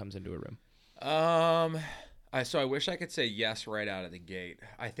else who comes into a room? So I wish I could say yes right out of the gate.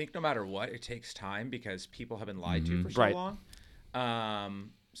 I think no matter what, it takes time because people have been lied to for so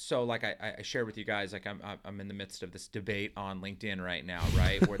long. So like I shared with you guys, like I'm in the midst of this debate on LinkedIn right now,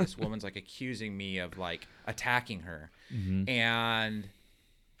 right? Where this woman's like accusing me of like attacking her, and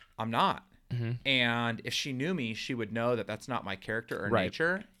I'm not. And if she knew me, she would know that that's not my character or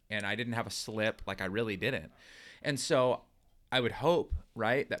nature, and I didn't have a slip, like I really didn't. And so I would hope,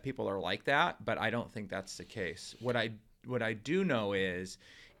 right, that people are like that, but I don't think that's the case. What I do know is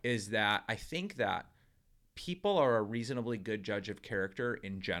that I think that people are a reasonably good judge of character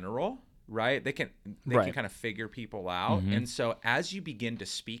in general, right? They can kind of figure people out. And so as you begin to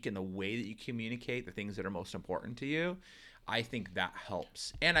speak in the way that you communicate the things that are most important to you, I think that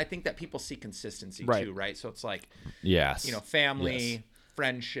helps. And I think that people see consistency too, right? So it's like, family,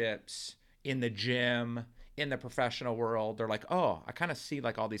 friendships, in the gym, in the professional world, they're like, oh, I kind of see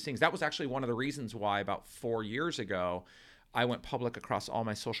like all these things. That was actually one of the reasons why about 4 years ago, I went public across all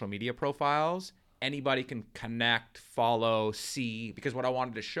my social media profiles. Anybody can connect, follow, see, because what I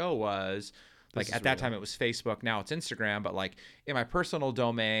wanted to show was like at that time it was Facebook, now it's Instagram, but like in my personal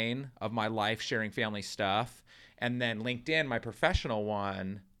domain of my life, sharing family stuff, and then LinkedIn, my professional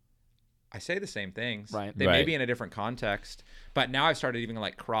one, I say the same things. They may be in a different context, but now I've started even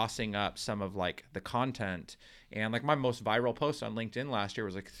like crossing up some of like the content, and like my most viral post on LinkedIn last year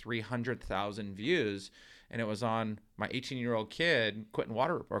was like 300,000 views, and it was on my 18-year-old kid quitting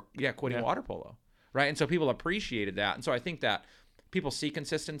water polo. Right. And so people appreciated that. And so I think that people see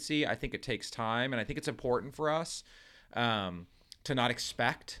consistency. I think it takes time. And I think it's important for us to not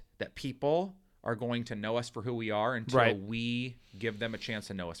expect that people are going to know us for who we are until we give them a chance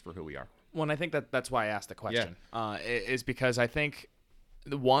to know us for who we are. Well, and I think that's why I asked the question, is because I think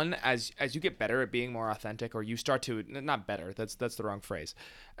the one, as you get better at being more authentic, or you start to, not better, that's the wrong phrase.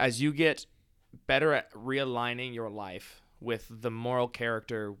 As you get better at realigning your life with the moral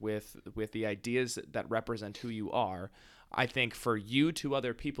character, with the ideas that represent who you are, I think for you to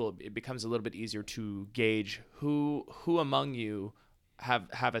other people, it becomes a little bit easier to gauge who among you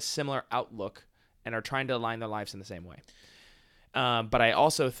have a similar outlook and are trying to align their lives in the same way. But I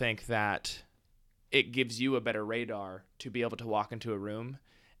also think that it gives you a better radar to be able to walk into a room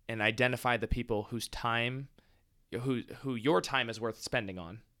and identify the people whose time, who your time is worth spending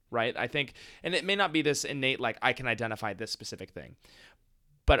on. Right? I think, and it may not be this innate, like I can identify this specific thing,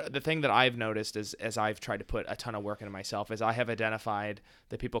 but the thing that I've noticed is, as I've tried to put a ton of work into myself, is I have identified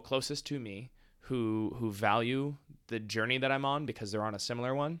the people closest to me who value the journey that I'm on because they're on a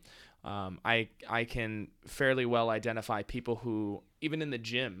similar one. I can fairly well identify people who, even in the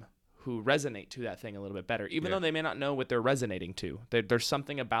gym, who resonate to that thing a little bit better, even though they may not know what they're resonating to. There's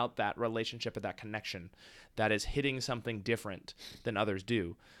something about that relationship or that connection that is hitting something different than others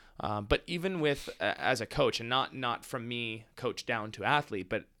do. But even with as a coach, and not from me coach down to athlete,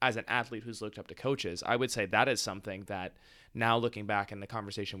 but as an athlete who's looked up to coaches, I would say that is something that now looking back in the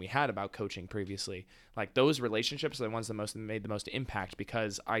conversation we had about coaching previously, like those relationships are the ones that made the most impact,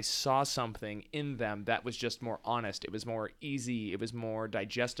 because I saw something in them that was just more honest. It was more easy. It was more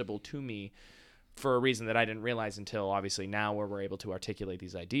digestible to me for a reason that I didn't realize until obviously now where we're able to articulate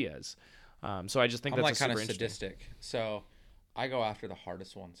these ideas. So I just think I'm that's like kind of sadistic. So I go after the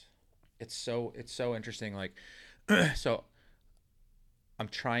hardest ones. It's so interesting. Like, so I'm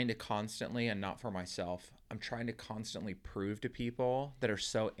trying to constantly, and not for myself, I'm trying to constantly prove to people that are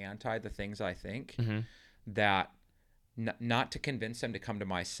so anti the things I think that not to convince them to come to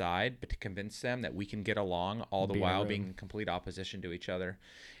my side, but to convince them that we can get along all the while being in complete opposition to each other.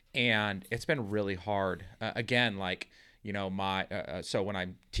 And it's been really hard. Again, like, you know, so when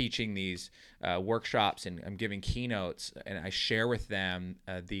I'm teaching these workshops and I'm giving keynotes and I share with them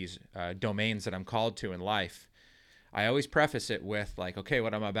these domains that I'm called to in life, I always preface it with like, okay,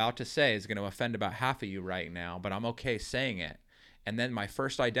 what I'm about to say is going to offend about half of you right now, but I'm okay saying it. And then my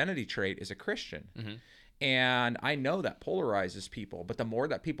first identity trait is a Christian. And I know that polarizes people, but the more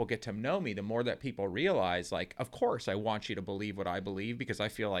that people get to know me, the more that people realize, like, of course, I want you to believe what I believe because I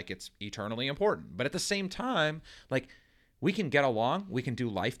feel like it's eternally important. But at the same time, like, we can get along, we can do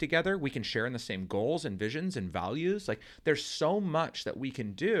life together, we can share in the same goals and visions and values. Like, there's so much that we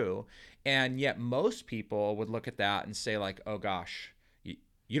can do. And yet most people would look at that and say like, oh gosh,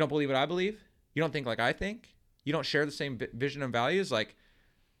 you don't believe what I believe? You don't think like I think? You don't share the same vision and values? Like,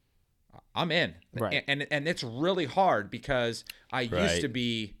 I'm in. Right. And it's really hard because I used to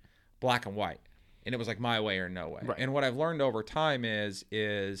be black and white. And it was like my way or no way. Right. And what I've learned over time is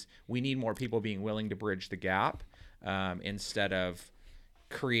we need more people being willing to bridge the gap instead of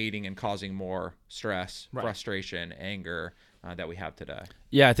creating and causing more stress, frustration, anger that we have today.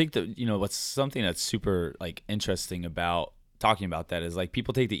 Yeah, I think that, you know, what's something that's super like interesting about talking about that is like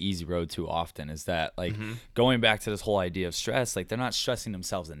people take the easy road too often, is that like going back to this whole idea of stress, like they're not stressing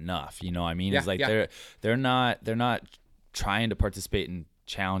themselves enough, you know what I mean? It's like they're not trying to participate in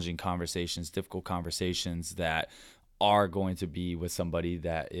challenging conversations, difficult conversations that are going to be with somebody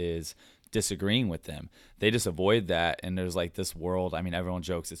that is disagreeing with them. They just avoid that. And there's like this world, I mean, everyone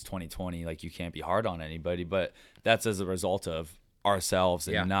jokes it's 2020, like you can't be hard on anybody, but that's as a result of ourselves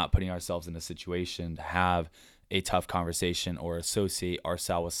and not putting ourselves in a situation to have a tough conversation or associate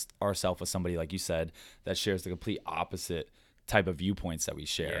ourselves with somebody, like you said, that shares the complete opposite type of viewpoints that we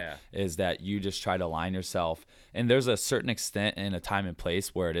share. Is that you just try to align yourself. And there's a certain extent and a time and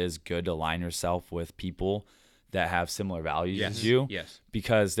place where it is good to align yourself with people that have similar values as you,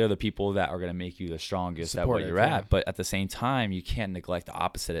 because they're the people that are going to make you the strongest at where you're at. But at the same time, you can't neglect the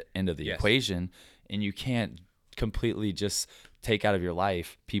opposite end of the equation, and you can't completely just take out of your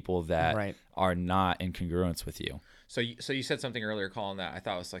life people that are not in congruence with you. So you said something earlier, Colin, that I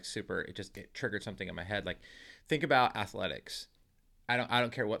thought was like super. It triggered something in my head. Like, think about athletics. I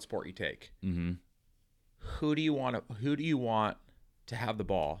don't care what sport you take. Who do you want to have the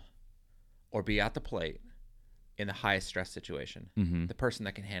ball or be at the plate in the highest stress situation? The person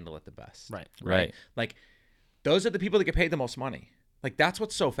that can handle it the best. Right. Like, those are the people that get paid the most money. Like, that's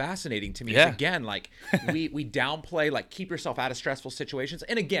what's so fascinating to me. Is, again, like we downplay, like, keep yourself out of stressful situations.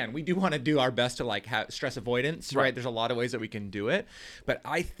 And again, we do want to do our best to like have stress avoidance, right? There's a lot of ways that we can do it. But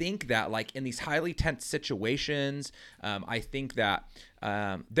I think that like in these highly tense situations, I think that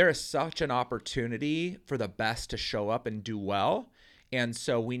there is such an opportunity for the best to show up and do well. And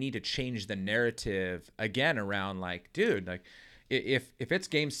so we need to change the narrative again around like, dude, like if it's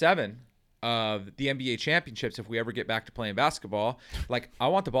game 7 of the NBA championships, if we ever get back to playing basketball, like I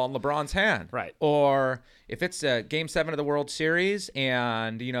want the ball in LeBron's hand. Right. Or if it's game 7 of the World Series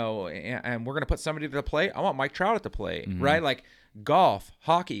and, you know, and we're going to put somebody to the plate, I want Mike Trout at the plate, right? Like golf,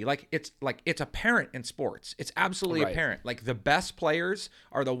 hockey, like it's apparent in sports. It's absolutely apparent. Like the best players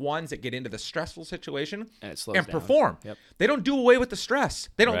are the ones that get into the stressful situation and perform. They don't do away with the stress.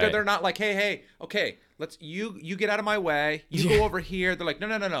 They don't, they're not like, hey, okay, let's you get out of my way. You go over here. They're like,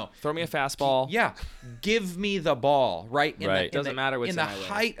 no. Throw me a fastball. Yeah. Give me the ball, right? Doesn't matter what's in the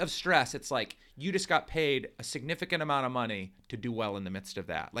height of stress. It's like you just got paid a significant amount of money to do well in the midst of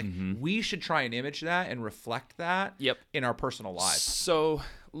that. Like we should try and image that and reflect that in our personal lives. So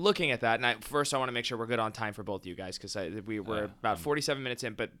looking at that, and I want to make sure we're good on time for both of you guys, because we're about 47 minutes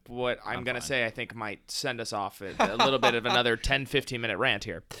in, but what I'm going to say I think might send us off a little bit of another 10, 15-minute rant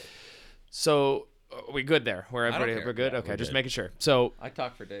here. So Are we good there? Where I don't everybody, care. we're good? Yeah, Okay, we're just good. making sure. So I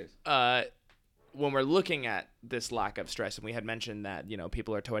talk for days. when we're looking at this lack of stress, and we had mentioned that,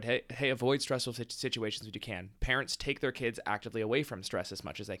 people are told, hey, avoid stressful situations if you can. Parents take their kids actively away from stress as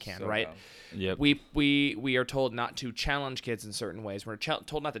much as they can, So right? dumb. Yep. We are told not to challenge kids in certain ways. We're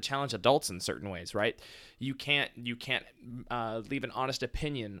told not to challenge adults in certain ways, right? You can't leave an honest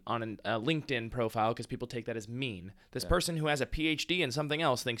opinion on a LinkedIn profile because people take that as mean. This person who has a PhD in something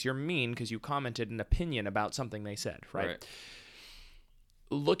else thinks you're mean because you commented an opinion about something they said, right?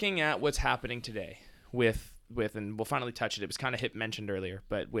 Looking at what's happening today with and we'll finally touch it. It was kind of mentioned earlier,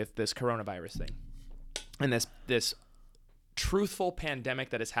 but with this coronavirus thing and this truthful pandemic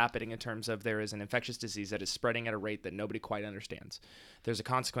that is happening in terms of there is an infectious disease that is spreading at a rate that nobody quite understands. There's a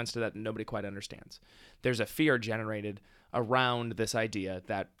consequence to that nobody quite understands. There's a fear generated around this idea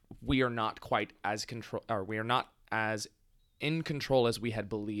that we are not quite as we are not as in control as we had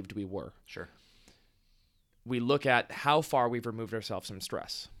believed we were. Sure. We look at how far we've removed ourselves from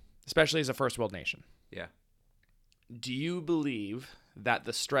stress, especially as a first world nation. Yeah. Do you believe that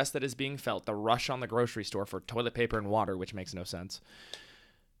the stress that is being felt, the rush on the grocery store for toilet paper and water, which makes no sense,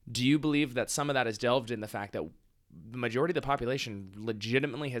 do you believe that some of that is delved in the fact that the majority of the population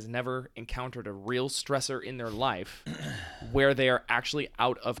legitimately has never encountered a real stressor in their life where they are actually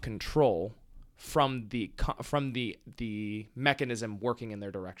out of control from the mechanism working in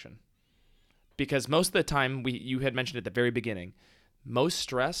their direction? Because most of the time, you had mentioned at the very beginning, most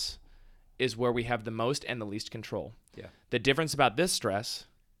stress is where we have the most and the least control. Yeah. The difference about this stress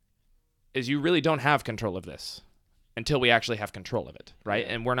is you really don't have control of this until we actually have control of it, right?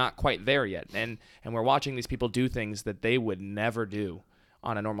 Yeah. And we're not quite there yet. And we're watching these people do things that they would never do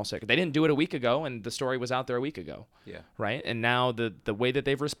on a normal circuit. They didn't do it a week ago, and the story was out there a week ago. Yeah. Right? And now the way that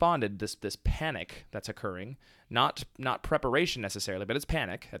they've responded, this panic that's occurring, not preparation necessarily, but it's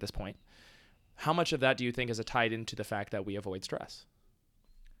panic at this point. How much of that do you think is tied into the fact that we avoid stress?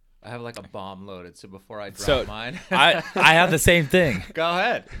 I have like a bomb loaded, so before I drop So mine, I have the same thing, go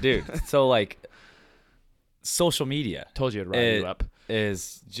ahead. dude. So like, social media Told you I'd rile you up.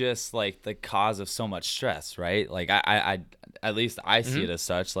 is just like the cause of so much stress, right? Like I at least I see it as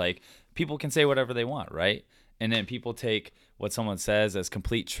such. Like people can say whatever they want, right? And then people take what someone says as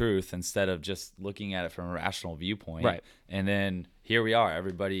complete truth instead of just looking at it from a rational viewpoint. Right. And then here we are.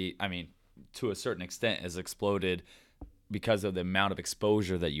 Everybody, I mean, to a certain extent, has exploded because of the amount of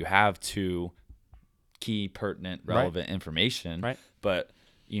exposure that you have to key, pertinent, relevant information. Right. But,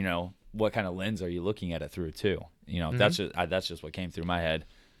 what kind of lens are you looking at it through too? That's just what came through my head.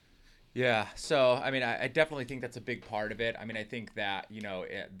 Yeah. So, I mean, I definitely think that's a big part of it. I mean, I think that,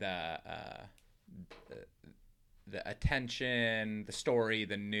 the attention, the story,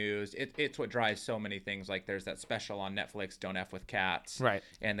 the news, it's what drives so many things. Like there's that special on Netflix, Don't F with Cats. Right.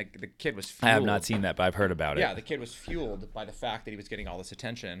 And the kid was I fueled. have not seen that, but I've heard about it. Yeah, the kid was fueled by the fact that he was getting all this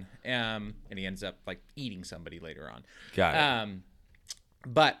attention. And he ends up like eating somebody later on. Got it.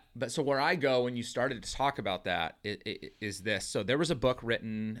 But so where I go when you started to talk about that is this. So there was a book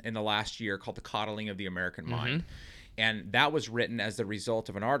written in the last year called The Coddling of the American Mind. And that was written as the result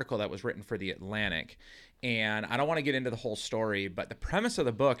of an article that was written for The Atlantic. And I don't want to get into the whole story, but the premise of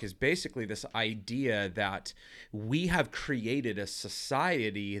the book is basically this idea that we have created a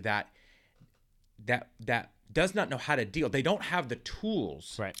society that does not know how to deal. They don't have the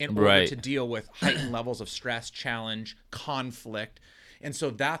tools in order to deal with heightened levels of stress, challenge, conflict. And so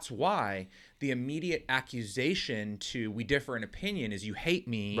that's why the immediate accusation to we differ in opinion is you hate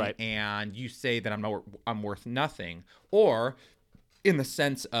me and you say that I'm worth nothing. Or in the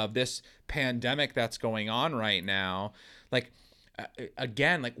sense of this pandemic that's going on right now, like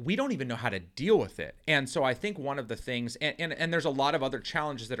again, like we don't even know how to deal with it. And so I think one of the things, and there's a lot of other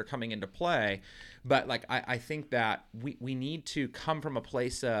challenges that are coming into play, but like I think that we need to come from a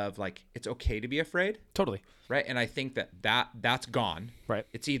place of like it's okay to be afraid. Totally. Right. And I think that's gone. Right.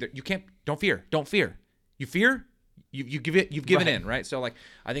 It's either don't fear. You fear, you've given in, right? So like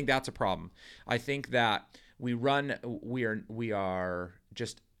I think that's a problem. I think that we are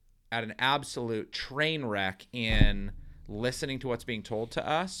just at an absolute train wreck in listening to what's being told to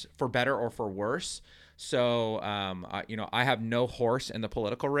us, for better or for worse. So, I have no horse in the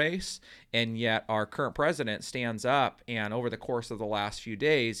political race, and yet our current president stands up, and over the course of the last few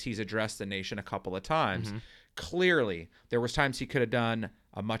days, he's addressed the nation a couple of times. Clearly, there was times he could have done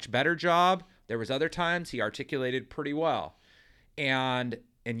a much better job. There was other times he articulated pretty well, and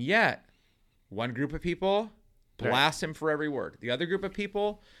yet one group of people blast him for every word. The other group of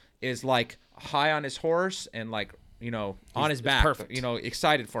people is like high on his horse and like, on his back, perfect.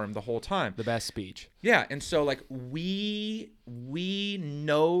 Excited for him the whole time. The best speech. Yeah. And so like we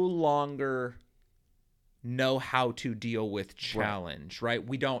no longer know how to deal with challenge, right?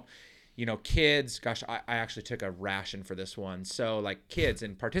 We don't, kids, gosh, I actually took a ration for this one. So like kids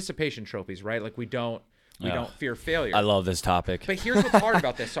and participation trophies, right? Like we don't fear failure. I love this topic. But here's what's hard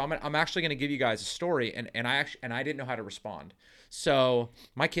about this. So I'm actually going to give you guys a story, and I didn't know how to respond. So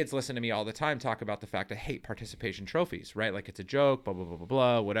my kids listen to me all the time talk about the fact I hate participation trophies, right? Like it's a joke, blah, blah, blah, blah,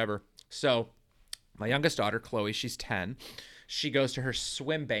 blah, whatever. So my youngest daughter, Chloe, she's 10. She goes to her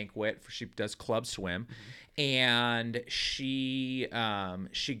swim banquet. She does club swim. And she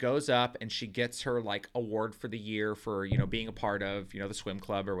goes up and she gets her like award for the year for, being a part of, the swim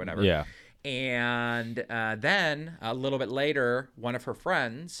club or whatever. Yeah. And then a little bit later, one of her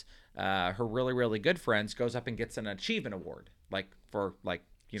friends, her really, really good friends, goes up and gets an achievement award, like for a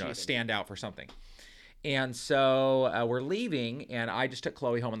standout for something. And so we're leaving, and I just took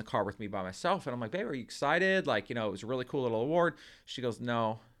Chloe home in the car with me by myself. And I'm like, babe, are you excited? Like, it was a really cool little award. She goes,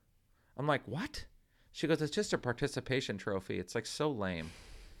 no. I'm like, what? She goes, it's just a participation trophy. It's like so lame.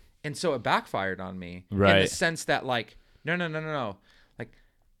 And so it backfired on me in the sense that like, no. Like,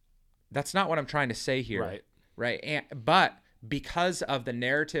 that's not what I'm trying to say here. Right. But because of the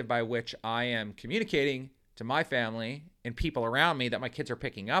narrative by which I am communicating to my family and people around me that my kids are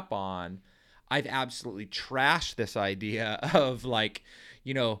picking up on, I've absolutely trashed this idea of like,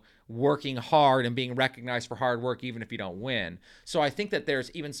 working hard and being recognized for hard work, even if you don't win. So I think that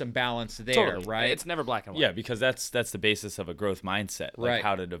there's even some balance there, totally. right? It's never black and white. Yeah, because that's the basis of a growth mindset. Like Right.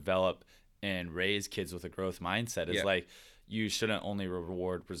 how to develop and raise kids with a growth mindset is like you shouldn't only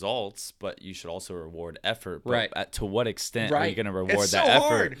reward results, but you should also reward effort. But Right. to what extent are you going to reward It's that so effort?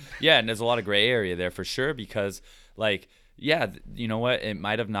 hard. Yeah, and there's a lot of gray area there for sure because like you know what? It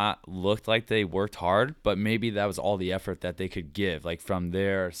might have not looked like they worked hard, but maybe that was all the effort that they could give, like from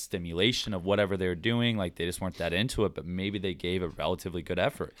their stimulation of whatever they were doing. Like they just weren't that into it, but maybe they gave a relatively good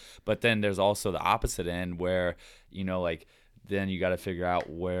effort. But then there's also the opposite end where, like then you got to figure out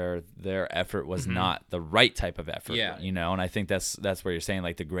where their effort was not the right type of effort. Yeah. And I think that's where you're saying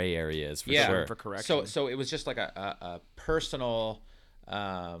like the gray area is for Yeah. sure. For correction. So it was just like a personal,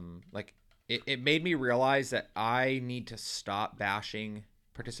 like it made me realize that I need to stop bashing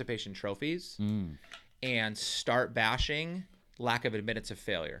participation trophies and start bashing lack of admittance of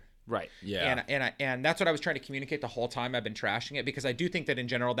failure. Right. Yeah. And that's what I was trying to communicate the whole time I've been trashing it, because I do think that in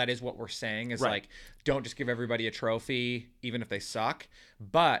general that is what we're saying is Right. like, don't just give everybody a trophy even if they suck.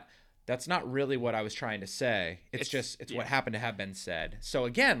 But that's not really what I was trying to say. It's what happened to have been said. So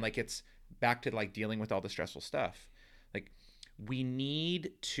again, like it's back to like dealing with all the stressful stuff. Like we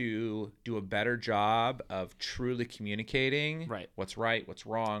need to do a better job of truly communicating what's right, what's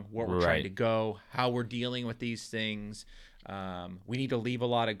wrong, what we're trying to go, how we're dealing with these things. We need to leave a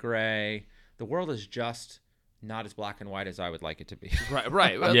lot of gray. The world is just not as black and white as I would like it to be.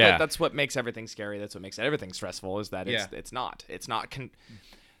 Right. Well, Yeah. That's what makes everything scary. That's what makes everything stressful is that it's not.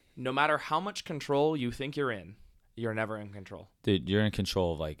 No matter how much control you think you're in, you're never in control. Dude, you're in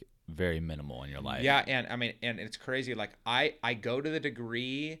control of like very minimal in your life. Yeah, and I mean, and it's crazy. Like I go to the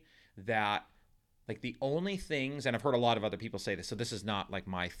degree that like the only things, and I've heard a lot of other people say this, so this is not like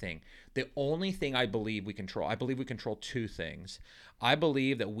my thing. The only thing I believe we control two things. I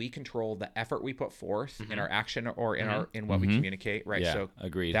believe that we control the effort we put forth in our action or in what we communicate, right? Yeah, So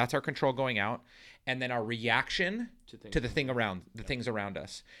agreed. that's our control going out. And then our reaction to the things around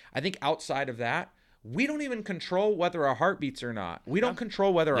us. I think outside of that, we don't even control whether our heart beats or not. We don't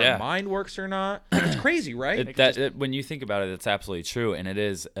control whether our mind works or not. It's crazy, right? When you think about it, it's absolutely true, and it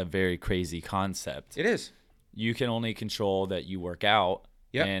is a very crazy concept. It is. You can only control that you work out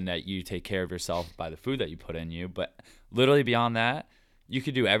and that you take care of yourself by the food that you put in you, but literally beyond that, you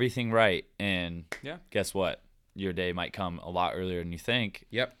could do everything right, and guess what? Your day might come a lot earlier than you think.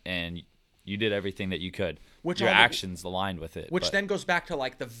 Yep. And you did everything that you could. Which your all the- actions aligned with it. Which then goes back to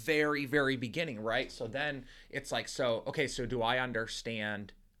like the very, very beginning, right? So then it's like, so do I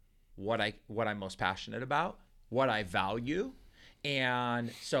understand what I'm most passionate about, what I value?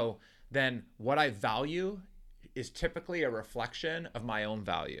 And so then what I value is typically a reflection of my own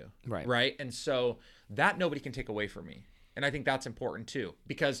value. Right. And so that nobody can take away from me. And I think that's important too,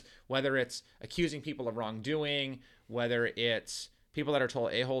 because whether it's accusing people of wrongdoing, whether it's people that are total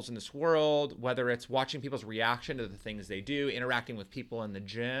a-holes in this world, whether it's watching people's reaction to the things they do, interacting with people in the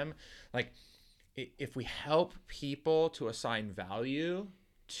gym, like if we help people to assign value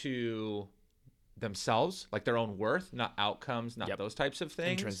to themselves, like their own worth, not outcomes, not those types of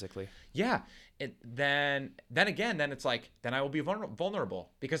things. Intrinsically. Yeah. Then it's like, then I will be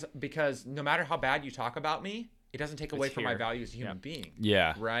vulnerable because no matter how bad you talk about me, it doesn't take away from my value as a human being.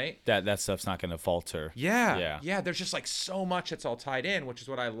 Yeah. Right? That stuff's not going to falter. Yeah. There's just like so much that's all tied in, which is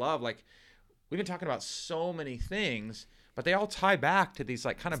what I love. Like we've been talking about so many things, but they all tie back to these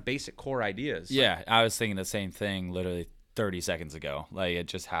like kind of basic core ideas. Yeah, I was thinking the same thing literally 30 seconds ago. Like,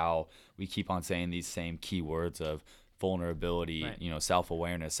 it's just how we keep on saying these same keywords of vulnerability, Right.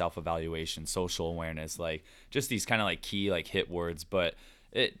 Self-awareness, self-evaluation, social awareness, like just these kind of like key like hit words, but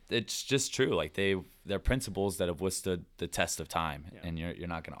it's just true. Like they're principles that have withstood the test of time, and you're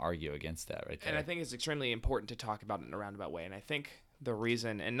not going to argue against that right there. And I think it's extremely important to talk about it in a roundabout way. And I think the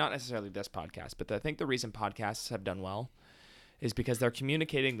reason, and not necessarily this podcast, but I think the reason podcasts have done well is because they're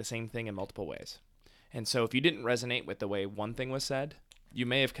communicating the same thing in multiple ways. And so if you didn't resonate with the way one thing was said, you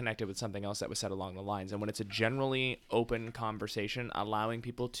may have connected with something else that was said along the lines. And when it's a generally open conversation, allowing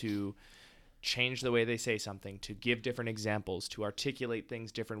people to change the way they say something, to give different examples, to articulate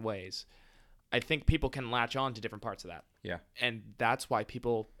things different ways, I think people can latch on to different parts of that. Yeah. And that's why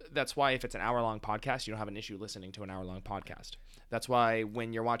if it's an hour-long podcast, you don't have an issue listening to an hour-long podcast. That's why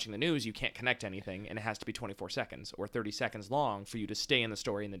when you're watching the news, you can't connect anything, and it has to be 24 seconds or 30 seconds long for you to stay in the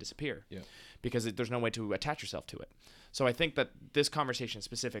story and then disappear. Yeah. Because there's no way to attach yourself to it. So I think that this conversation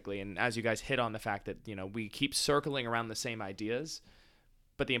specifically, and as you guys hit on the fact that, we keep circling around the same ideas,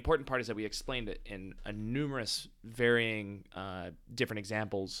 but the important part is that we explained it in a numerous varying different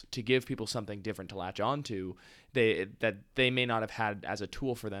examples to give people something different to latch on to that they may not have had as a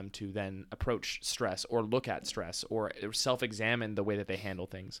tool for them to then approach stress or look at stress or self-examine the way that they handle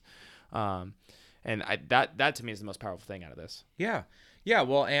things. And that to me is the most powerful thing out of this. Yeah. Yeah.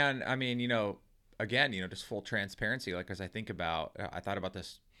 Well, and I mean, again, just full transparency. Like, as I thought about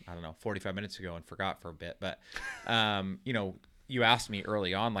this, I don't know, 45 minutes ago and forgot for a bit, but, you asked me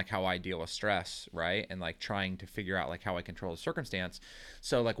early on, like, how I deal with stress, right? And like trying to figure out like how I control the circumstance.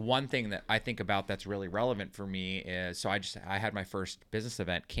 So like one thing that I think about that's really relevant for me is, so I had my first business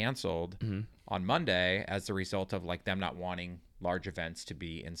event canceled on Monday as a result of like them not wanting large events to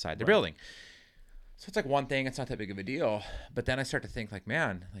be inside the building. So it's like one thing, it's not that big of a deal. But then I start to think like,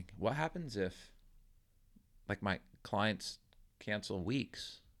 man, like what happens if like my clients cancel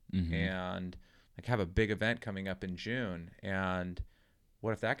weeks and like have a big event coming up in June, and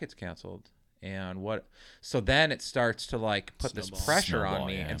what if that gets canceled? And so then it starts to like put this pressure on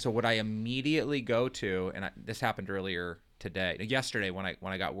me. Yeah. And so what I immediately go to, and this happened yesterday when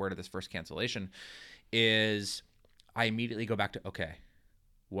I got word of this first cancellation, is I immediately go back to, okay,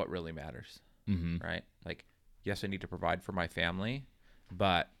 what really matters, right? Like, yes, I need to provide for my family,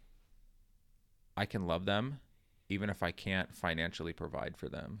 but I can love them even if I can't financially provide for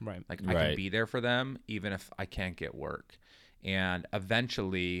them. Right. Like I can be there for them even if I can't get work. And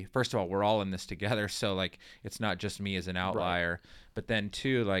eventually, first of all, we're all in this together. So like, it's not just me as an outlier, but then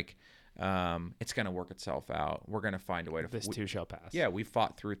two, like, it's going to work itself out. We're going to find a way to, This too shall pass. Yeah. We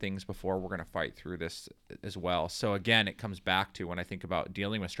fought through things before. We're going to fight through this as well. So again, it comes back to when I think about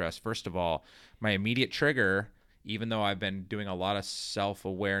dealing with stress, first of all, my immediate trigger, even though I've been doing a lot of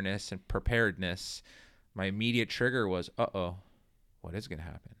self-awareness and preparedness, my immediate trigger was, what is going to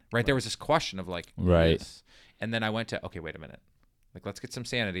happen? Right. There was this question of like, this. And then I went to, okay, wait a minute. Like, let's get some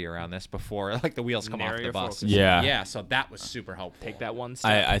sanity around this before like the wheels come off the bus. Yeah. Yeah. So that was super helpful. Take that one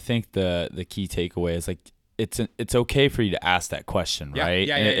step. I think the key takeaway is like, it's okay for you to ask that question, right?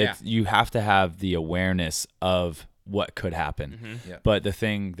 Yeah. You have to have the awareness of what could happen. Yeah. But the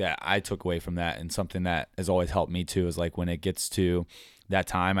thing that I took away from that, and something that has always helped me too, is like when it gets to that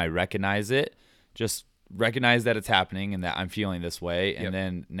time, I recognize it, just recognize that it's happening and that I'm feeling this way. And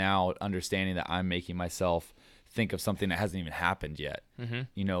then now understanding that I'm making myself think of something that hasn't even happened yet.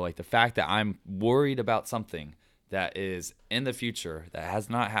 Like the fact that I'm worried about something that is in the future that has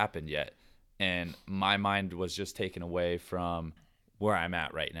not happened yet. And my mind was just taken away from where I'm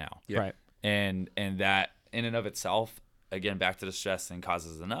at right now. Right. And that in and of itself, again, back to the stress and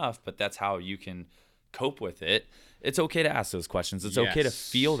causes enough, but that's how you can cope with it. It's okay to ask those questions. It's okay to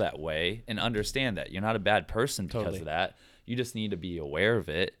feel that way and understand that you're not a bad person because of that. You just need to be aware of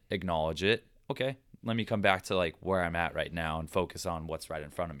it, acknowledge it. Okay, let me come back to like where I'm at right now and focus on what's right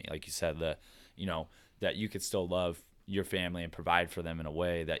in front of me. Like you said, that you could still love your family and provide for them in a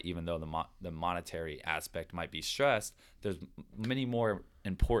way that even though the monetary aspect might be stressed, there's many more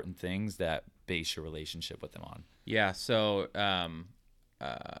important things that base your relationship with them on. Yeah. So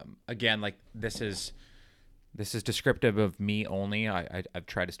again, like this is descriptive of me only. I've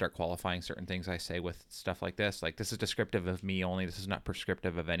tried to start qualifying certain things I say with stuff like this. Like, this is descriptive of me only. This is not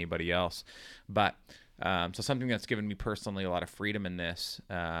prescriptive of anybody else. But so something that's given me personally a lot of freedom in this,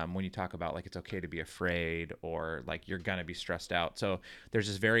 when you talk about like it's okay to be afraid or like you're going to be stressed out. So there's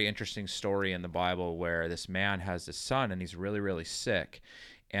this very interesting story in the Bible where this man has this son and he's really, really sick.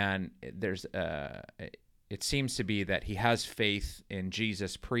 And there's it seems to be that he has faith in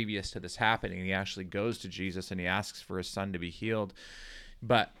Jesus previous to this happening. He actually goes to Jesus and he asks for his son to be healed.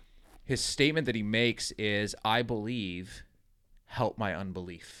 But his statement that he makes is, I believe, help my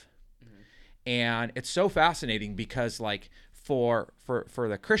unbelief. And it's so fascinating because like for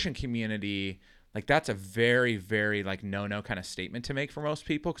the Christian community, like that's a very, very like no kind of statement to make for most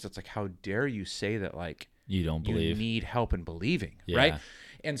people, because it's like, how dare you say that like You don't you believe. need help in believing, Yeah. right?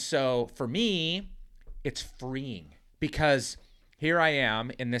 And so for me, it's freeing, because here I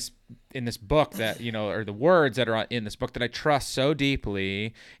am in this book that, you know, or the words that are in this book that I trust so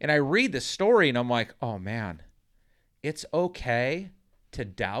deeply, and I read this story and I'm like, oh man, it's okay to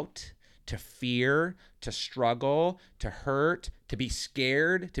doubt, to fear, to struggle, to hurt, to be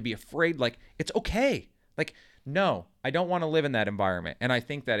scared, to be afraid. Like, it's okay. Like, no, I don't want to live in that environment. And I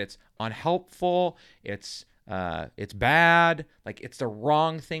think that it's unhelpful. It's bad. Like, it's the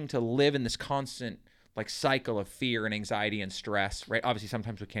wrong thing to live in this constant like cycle of fear and anxiety and stress, right? Obviously,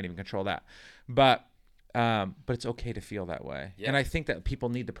 sometimes we can't even control that, but it's okay to feel that way. Yeah. And I think that people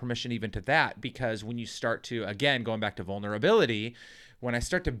need the permission even to that, because when you start to, again, going back to vulnerability, when I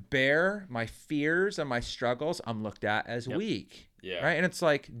start to bear my fears and my struggles, I'm looked at as weak, Yeah. right? And it's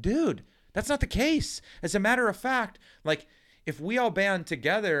like, dude, that's not the case. As a matter of fact, like if we all band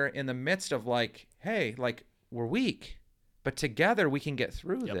together in the midst of like, hey, like we're weak, but together we can get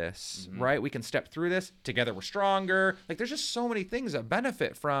through this, right? We can step through this. Together we're stronger. Like there's just so many things that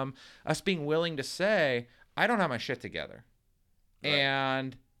benefit from us being willing to say, I don't have my shit together. Right.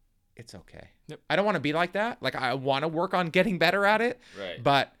 And it's okay. Yep. I don't want to be like that. Like I want to work on getting better at it, Right.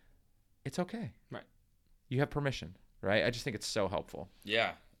 but it's okay. Right. You have permission, right? I just think it's so helpful.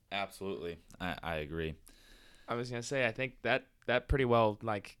 Yeah, absolutely. I agree. I was gonna say, I think that pretty well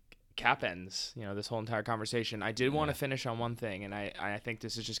like cap ends, you know, this whole entire conversation. I did want to finish on one thing, and I think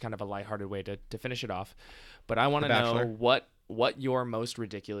this is just kind of a lighthearted way to finish it off. But I want to The know Bachelor. what your most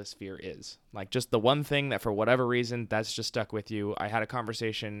ridiculous fear is. Like just the one thing that for whatever reason that's just stuck with you. I had a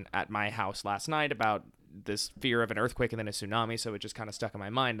conversation at my house last night about this fear of an earthquake and then a tsunami, so it just kind of stuck in my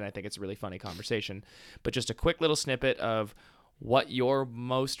mind, and I think it's a really funny conversation. But just a quick little snippet of what your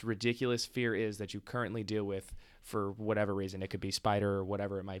most ridiculous fear is that you currently deal with for whatever reason. It could be spider or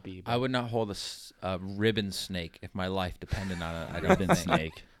whatever it might be. I would not hold a ribbon snake if my life depended on it. I don't Ribbon think.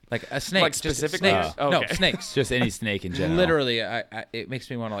 snake. Like a snake. Like just specifically? snakes. Oh, No, okay. snakes. Just any snake in general. Literally, it makes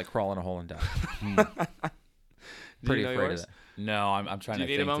me want to like crawl in a hole and die. Pretty know afraid yours? of that. No, I'm trying Do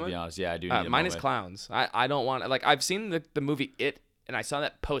to you need a think, to moment? be honest. Yeah, I do need a mine is moment. clowns. I don't want, like, I've seen the movie It, and I saw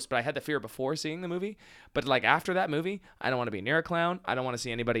that post, but I had the fear before seeing the movie. But like after that movie, I don't want to be near a clown. I don't want to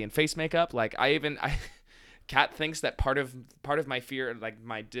see anybody in face makeup. Like Kat thinks that part of my fear, like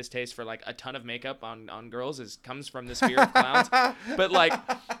my distaste for like a ton of makeup on girls, comes from this fear of clowns. But like,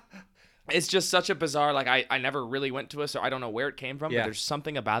 it's just such a bizarre. Like I never really went to it, so I don't know where it came from. Yeah. But there's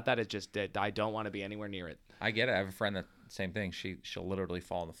something about that. It just I don't want to be anywhere near it. I get it. I have a friend that same thing. She'll literally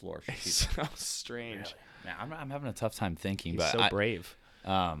fall on the floor. If she It's sees so strange. Man, I'm having a tough time thinking, He's but so brave.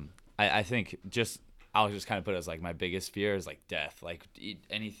 I think I'll just kind of put it as like my biggest fear is like death, like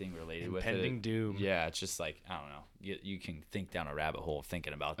anything related with it. Impending doom. Yeah, it's just like, I don't know. You can think down a rabbit hole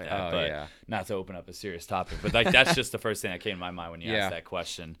thinking about that, Oh, but yeah. not to open up a serious topic. But like that's just the first thing that came to my mind when you Yeah. asked that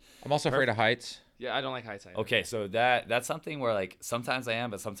question. I'm also afraid of heights. Yeah, I don't like heights either. Okay, so that's something where like sometimes I am,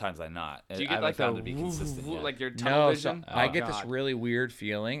 but sometimes I'm not. Do you I get haven't like the found to be consistent yet. like your tunnel No, so vision? I Oh, get this God. really weird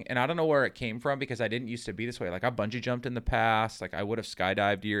feeling, and I don't know where it came from because I didn't used to be this way. Like I bungee jumped in the past, like I would have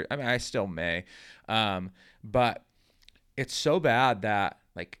skydived years. I mean, I still may, but it's so bad that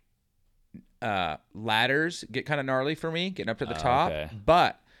like ladders get kind of gnarly for me getting up to the top. okay.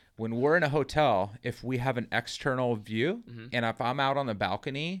 But when we're in a hotel, if we have an external view, Mm-hmm. and if I'm out on the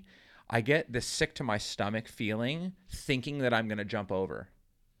balcony, I get this sick to my stomach feeling, thinking that I'm gonna jump over.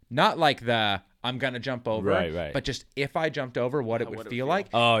 Not like I'm gonna jump over, Right. but just if I jumped over, what it would feel like.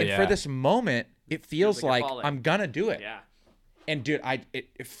 Oh, and yeah. for this moment, it feels like like you're falling. I'm gonna do it. Yeah. And dude,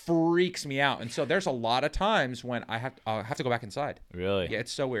 it freaks me out. And so there's a lot of times when I'll have to go back inside. Really? Yeah,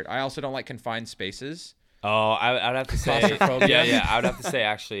 it's so weird. I also don't like confined spaces. Oh, I'd have to say, Claustrophobia. yeah. I would have to say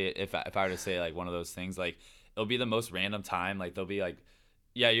actually, if I were to say like one of those things, like it'll be the most random time. Like there'll be like,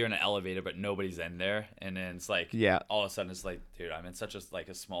 yeah, you're in an elevator, but nobody's in there, and then it's like, Yeah. all of a sudden it's like, dude, I'm in such a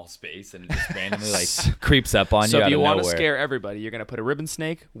small space, and it just randomly like creeps up on So you. if you out want of to nowhere. scare everybody, you're gonna put a ribbon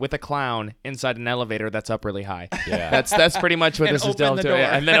snake with a clown inside an elevator that's up really high. Yeah. That's pretty much what And this is open delved the to. door.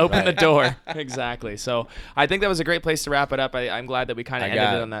 Yeah, and then open the Right. door. Exactly. So I think that was a great place to wrap it up. I'm glad that we kind I of ended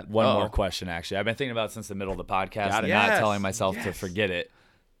got it on that. one Uh-oh. more question actually. I've been thinking about it since the middle of the podcast, Got and it. not Yes, telling myself to yes. forget it.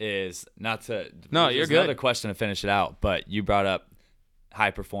 Is not to. No, there's you're good. Another question to finish it out, but you brought up high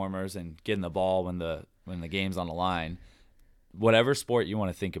performers and getting the ball when the when the game's on the line, whatever sport you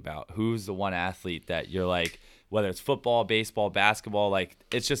want to think about, who's the one athlete that you're like, whether it's football, baseball, basketball, like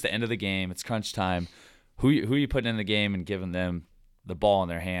it's just the end of the game, it's crunch time. Who you putting in the game and giving them the ball in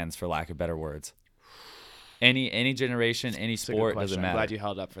their hands, for lack of better words? Any generation, any That's a good sport, question. doesn't I'm matter. glad you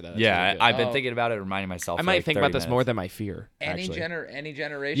held up for that. That's Yeah, really good. I've been thinking about it, reminding myself. I for might like think 30 about this more minutes. than my fear. Any Actually. any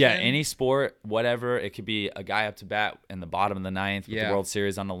generation. Yeah, any sport, whatever. It could be a guy up to bat in the bottom of the ninth with Yeah. the World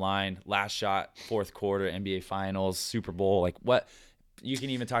Series on the line, last shot, fourth quarter, NBA Finals, Super Bowl, like what? You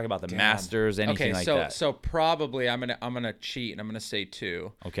can even talk about the Masters, anything like that. So probably I'm gonna cheat and I'm gonna say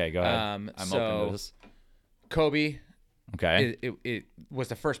 2. Okay, go ahead. I'm so open to this. Kobe. Okay. It was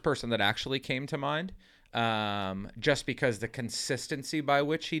the first person that actually came to mind. Just because the consistency by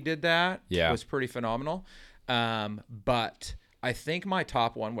which he did that was pretty phenomenal. But I think my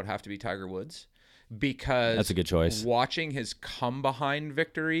top one would have to be Tiger Woods, because That's a good choice. Watching his come behind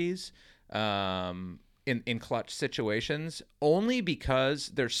victories in clutch situations, only because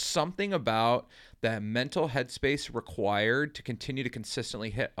there's something about the mental headspace required to continue to consistently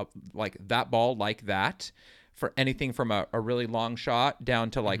hit like that ball like that, for anything from a really long shot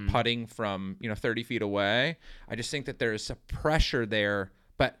down to like putting from 30 feet away. I just think that there's a pressure there,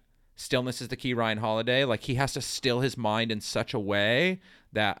 but stillness is the key. Ryan Holiday, like, he has to still his mind in such a way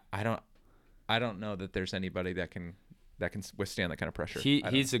that I don't know that there's anybody that can withstand that kind of pressure.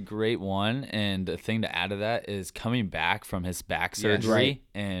 He's a great one, and the thing to add to that is coming back from his back surgery,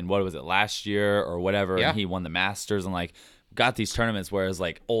 and what was it, last year or whatever, and he won the Masters and like got these tournaments, whereas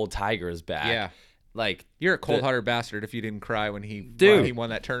like old Tiger is back. Yeah. Like, You're a cold-hearted bastard if you didn't cry when he won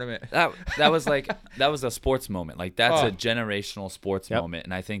that tournament. that was like that was a sports moment. Like, that's a generational sports moment,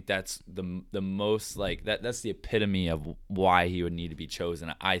 and I think that's the most like that's the epitome of why he would need to be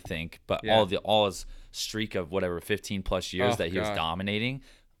chosen, I think. But all his streak of whatever 15 plus years that he was dominating,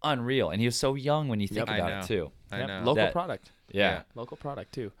 unreal, and he was so young when you think about it too. I know. Local product. Yeah. Local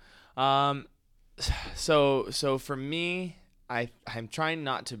product too. So for me, I'm trying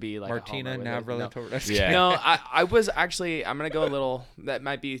not to be like Martina a homer with it. Navratilova. Yeah. No, I was actually, I'm going to go a little, that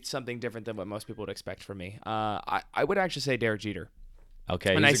might be something different than what most people would expect from me. I would actually say Derek Jeter.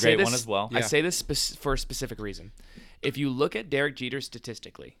 Okay, And he's a great one as well. I say this for a specific reason. If you look at Derek Jeter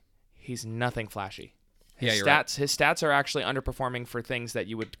statistically, he's nothing flashy. His you're stats are actually underperforming for things that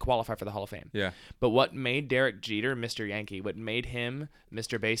you would qualify for the Hall of Fame. Yeah. But what made Derek Jeter Mr. Yankee, what made him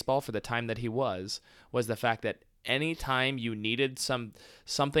Mr. Baseball for the time that he was the fact that anytime you needed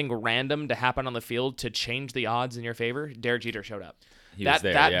something random to happen on the field to change the odds in your favor, Derek Jeter showed up. He was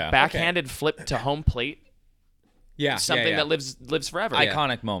there, that backhanded flip to home plate, something that lives forever.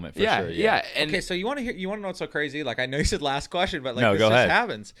 Iconic moment for sure. Yeah. And Okay, so you want to know what's so crazy? Like, I know you said last question, but like, No, this go just ahead.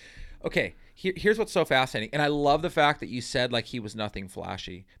 happens. Okay, here's what's so fascinating, and I love the fact that you said like he was nothing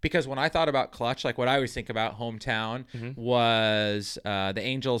flashy, because when I thought about clutch, like what I always think about hometown was the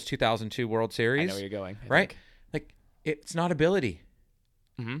Angels 2002 World Series. I know where you're going. I right? think. Like, it's not ability.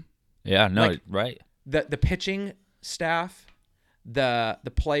 Yeah, no, Like- right. The pitching staff, the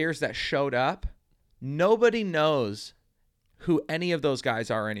players that showed up, nobody knows who any of those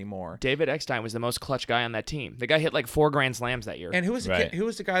guys are anymore. David Eckstein was the most clutch guy on that team. The guy hit like 4 grand slams that year. And who was Right. who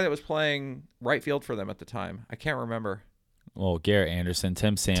was the guy that was playing right field for them at the time? I can't remember. Well, Garrett Anderson,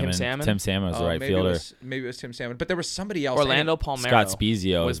 Tim Salmon. Salmon? Tim Salmon was the right maybe fielder. Maybe it was Tim Salmon, but there was somebody else. Orlando Palmeiro. Scott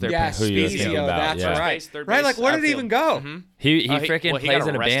Spezio was is their Yes, who you were thinking Spezio, about. that's yeah. right. Third Right, base, like where did he even go? He Oh, freaking he got plays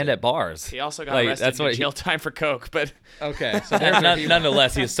in a arrested. band at bars. He also got Like, arrested that's in what jail time for coke, but Okay, so there's where he-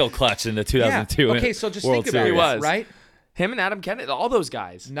 Nonetheless, he was still clutch in the 2002 Yeah. Okay, so just World think about Series. it, was. right? him and Adam Kennedy, all those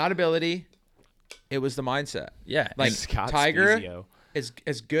guys. Not ability. It was the mindset. Yeah, Like Scott Tiger, Spezio.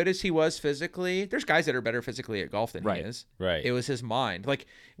 as good as he was physically, there's guys that are better physically at golf than Right, he is. right. It was his mind, like,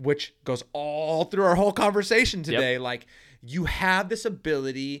 which goes all through our whole conversation today. Like, you have this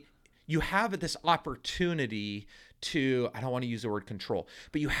ability, you have this opportunity to, I don't want to use the word control,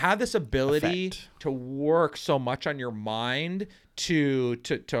 but you have this ability Effect. to work so much on your mind to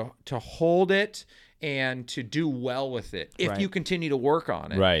hold it and to do well with it if Right. you continue to work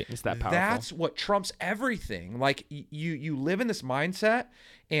on it. Right. It's that powerful. That's what trumps everything. Like, you live in this mindset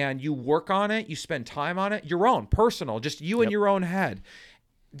and you work on it, you spend time on it, your own, personal, just you in your own head.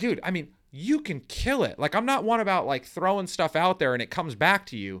 Dude, I mean, you can kill it. Like, I'm not one about like throwing stuff out there and it comes back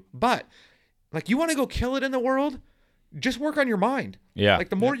to you, but like, you want to go kill it in the world, just work on your mind. Yeah. Like,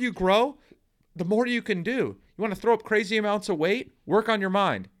 the more you grow, the more you can do. You want to throw up crazy amounts of weight, work on your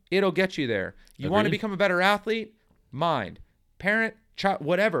mind. It'll get you there. You want to Agreed. become a better athlete, mind, parent, child,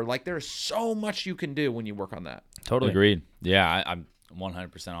 whatever. Like, there's so much you can do when you work on that. Totally. Agreed. Yeah, I'm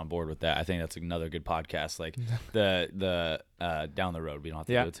 100% on board with that. I think that's another good podcast. Like the down the road, we don't have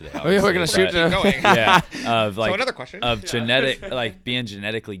to do it today. Oh, yeah, we're gonna shoot. Yeah, of like So another question of genetic, like being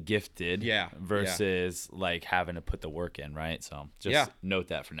genetically gifted, Yeah, versus like having to put the work in, right? So just note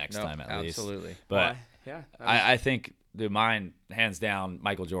that for next time at least. Absolutely. But yeah, I think mine, hands down,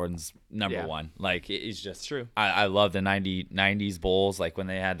 Michael Jordan's number one. Like he's just true. I love the 90s Bulls, like when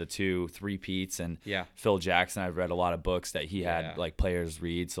they had the 2 3-peats, and Phil Jackson. I've read a lot of books that he had like players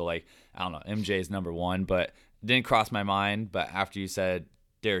read. So like I don't know, MJ's number one, but didn't cross my mind. But after you said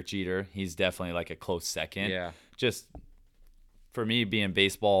Derek Jeter, he's definitely like a close second. Yeah. Just for me, being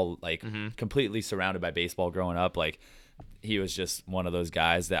baseball, like completely surrounded by baseball growing up, like he was just one of those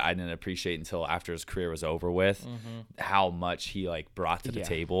guys that I didn't appreciate until after his career was over with, how much he like brought to the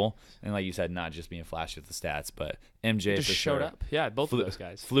table. And like you said, not just being flashy with the stats, but MJ just for showed sure. up. Yeah, both of those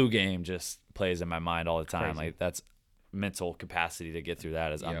guys. Flu game just plays in my mind all the time. Crazy. Like that's mental capacity to get through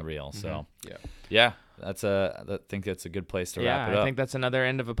that is unreal. So Yeah. that's I think that's a good place to wrap it up. I think that's another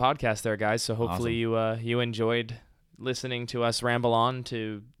end of a podcast there, guys. So hopefully you enjoyed listening to us ramble on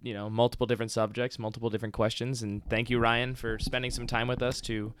to multiple different subjects, multiple different questions, and thank you, Ryan, for spending some time with us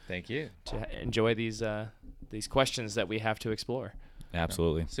to enjoy these questions that we have to explore.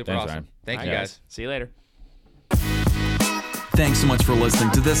 Absolutely. Super Thanks, awesome. Ryan. Thank you, guys. See you later. Thanks so much for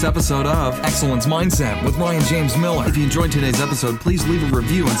listening to this episode of Excellence Mindset with Ryan James Miller. If you enjoyed today's episode, please leave a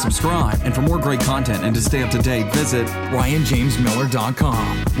review and subscribe. And for more great content and to stay up to date, visit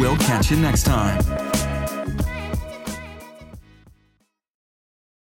RyanJamesMiller.com. We'll catch you next time.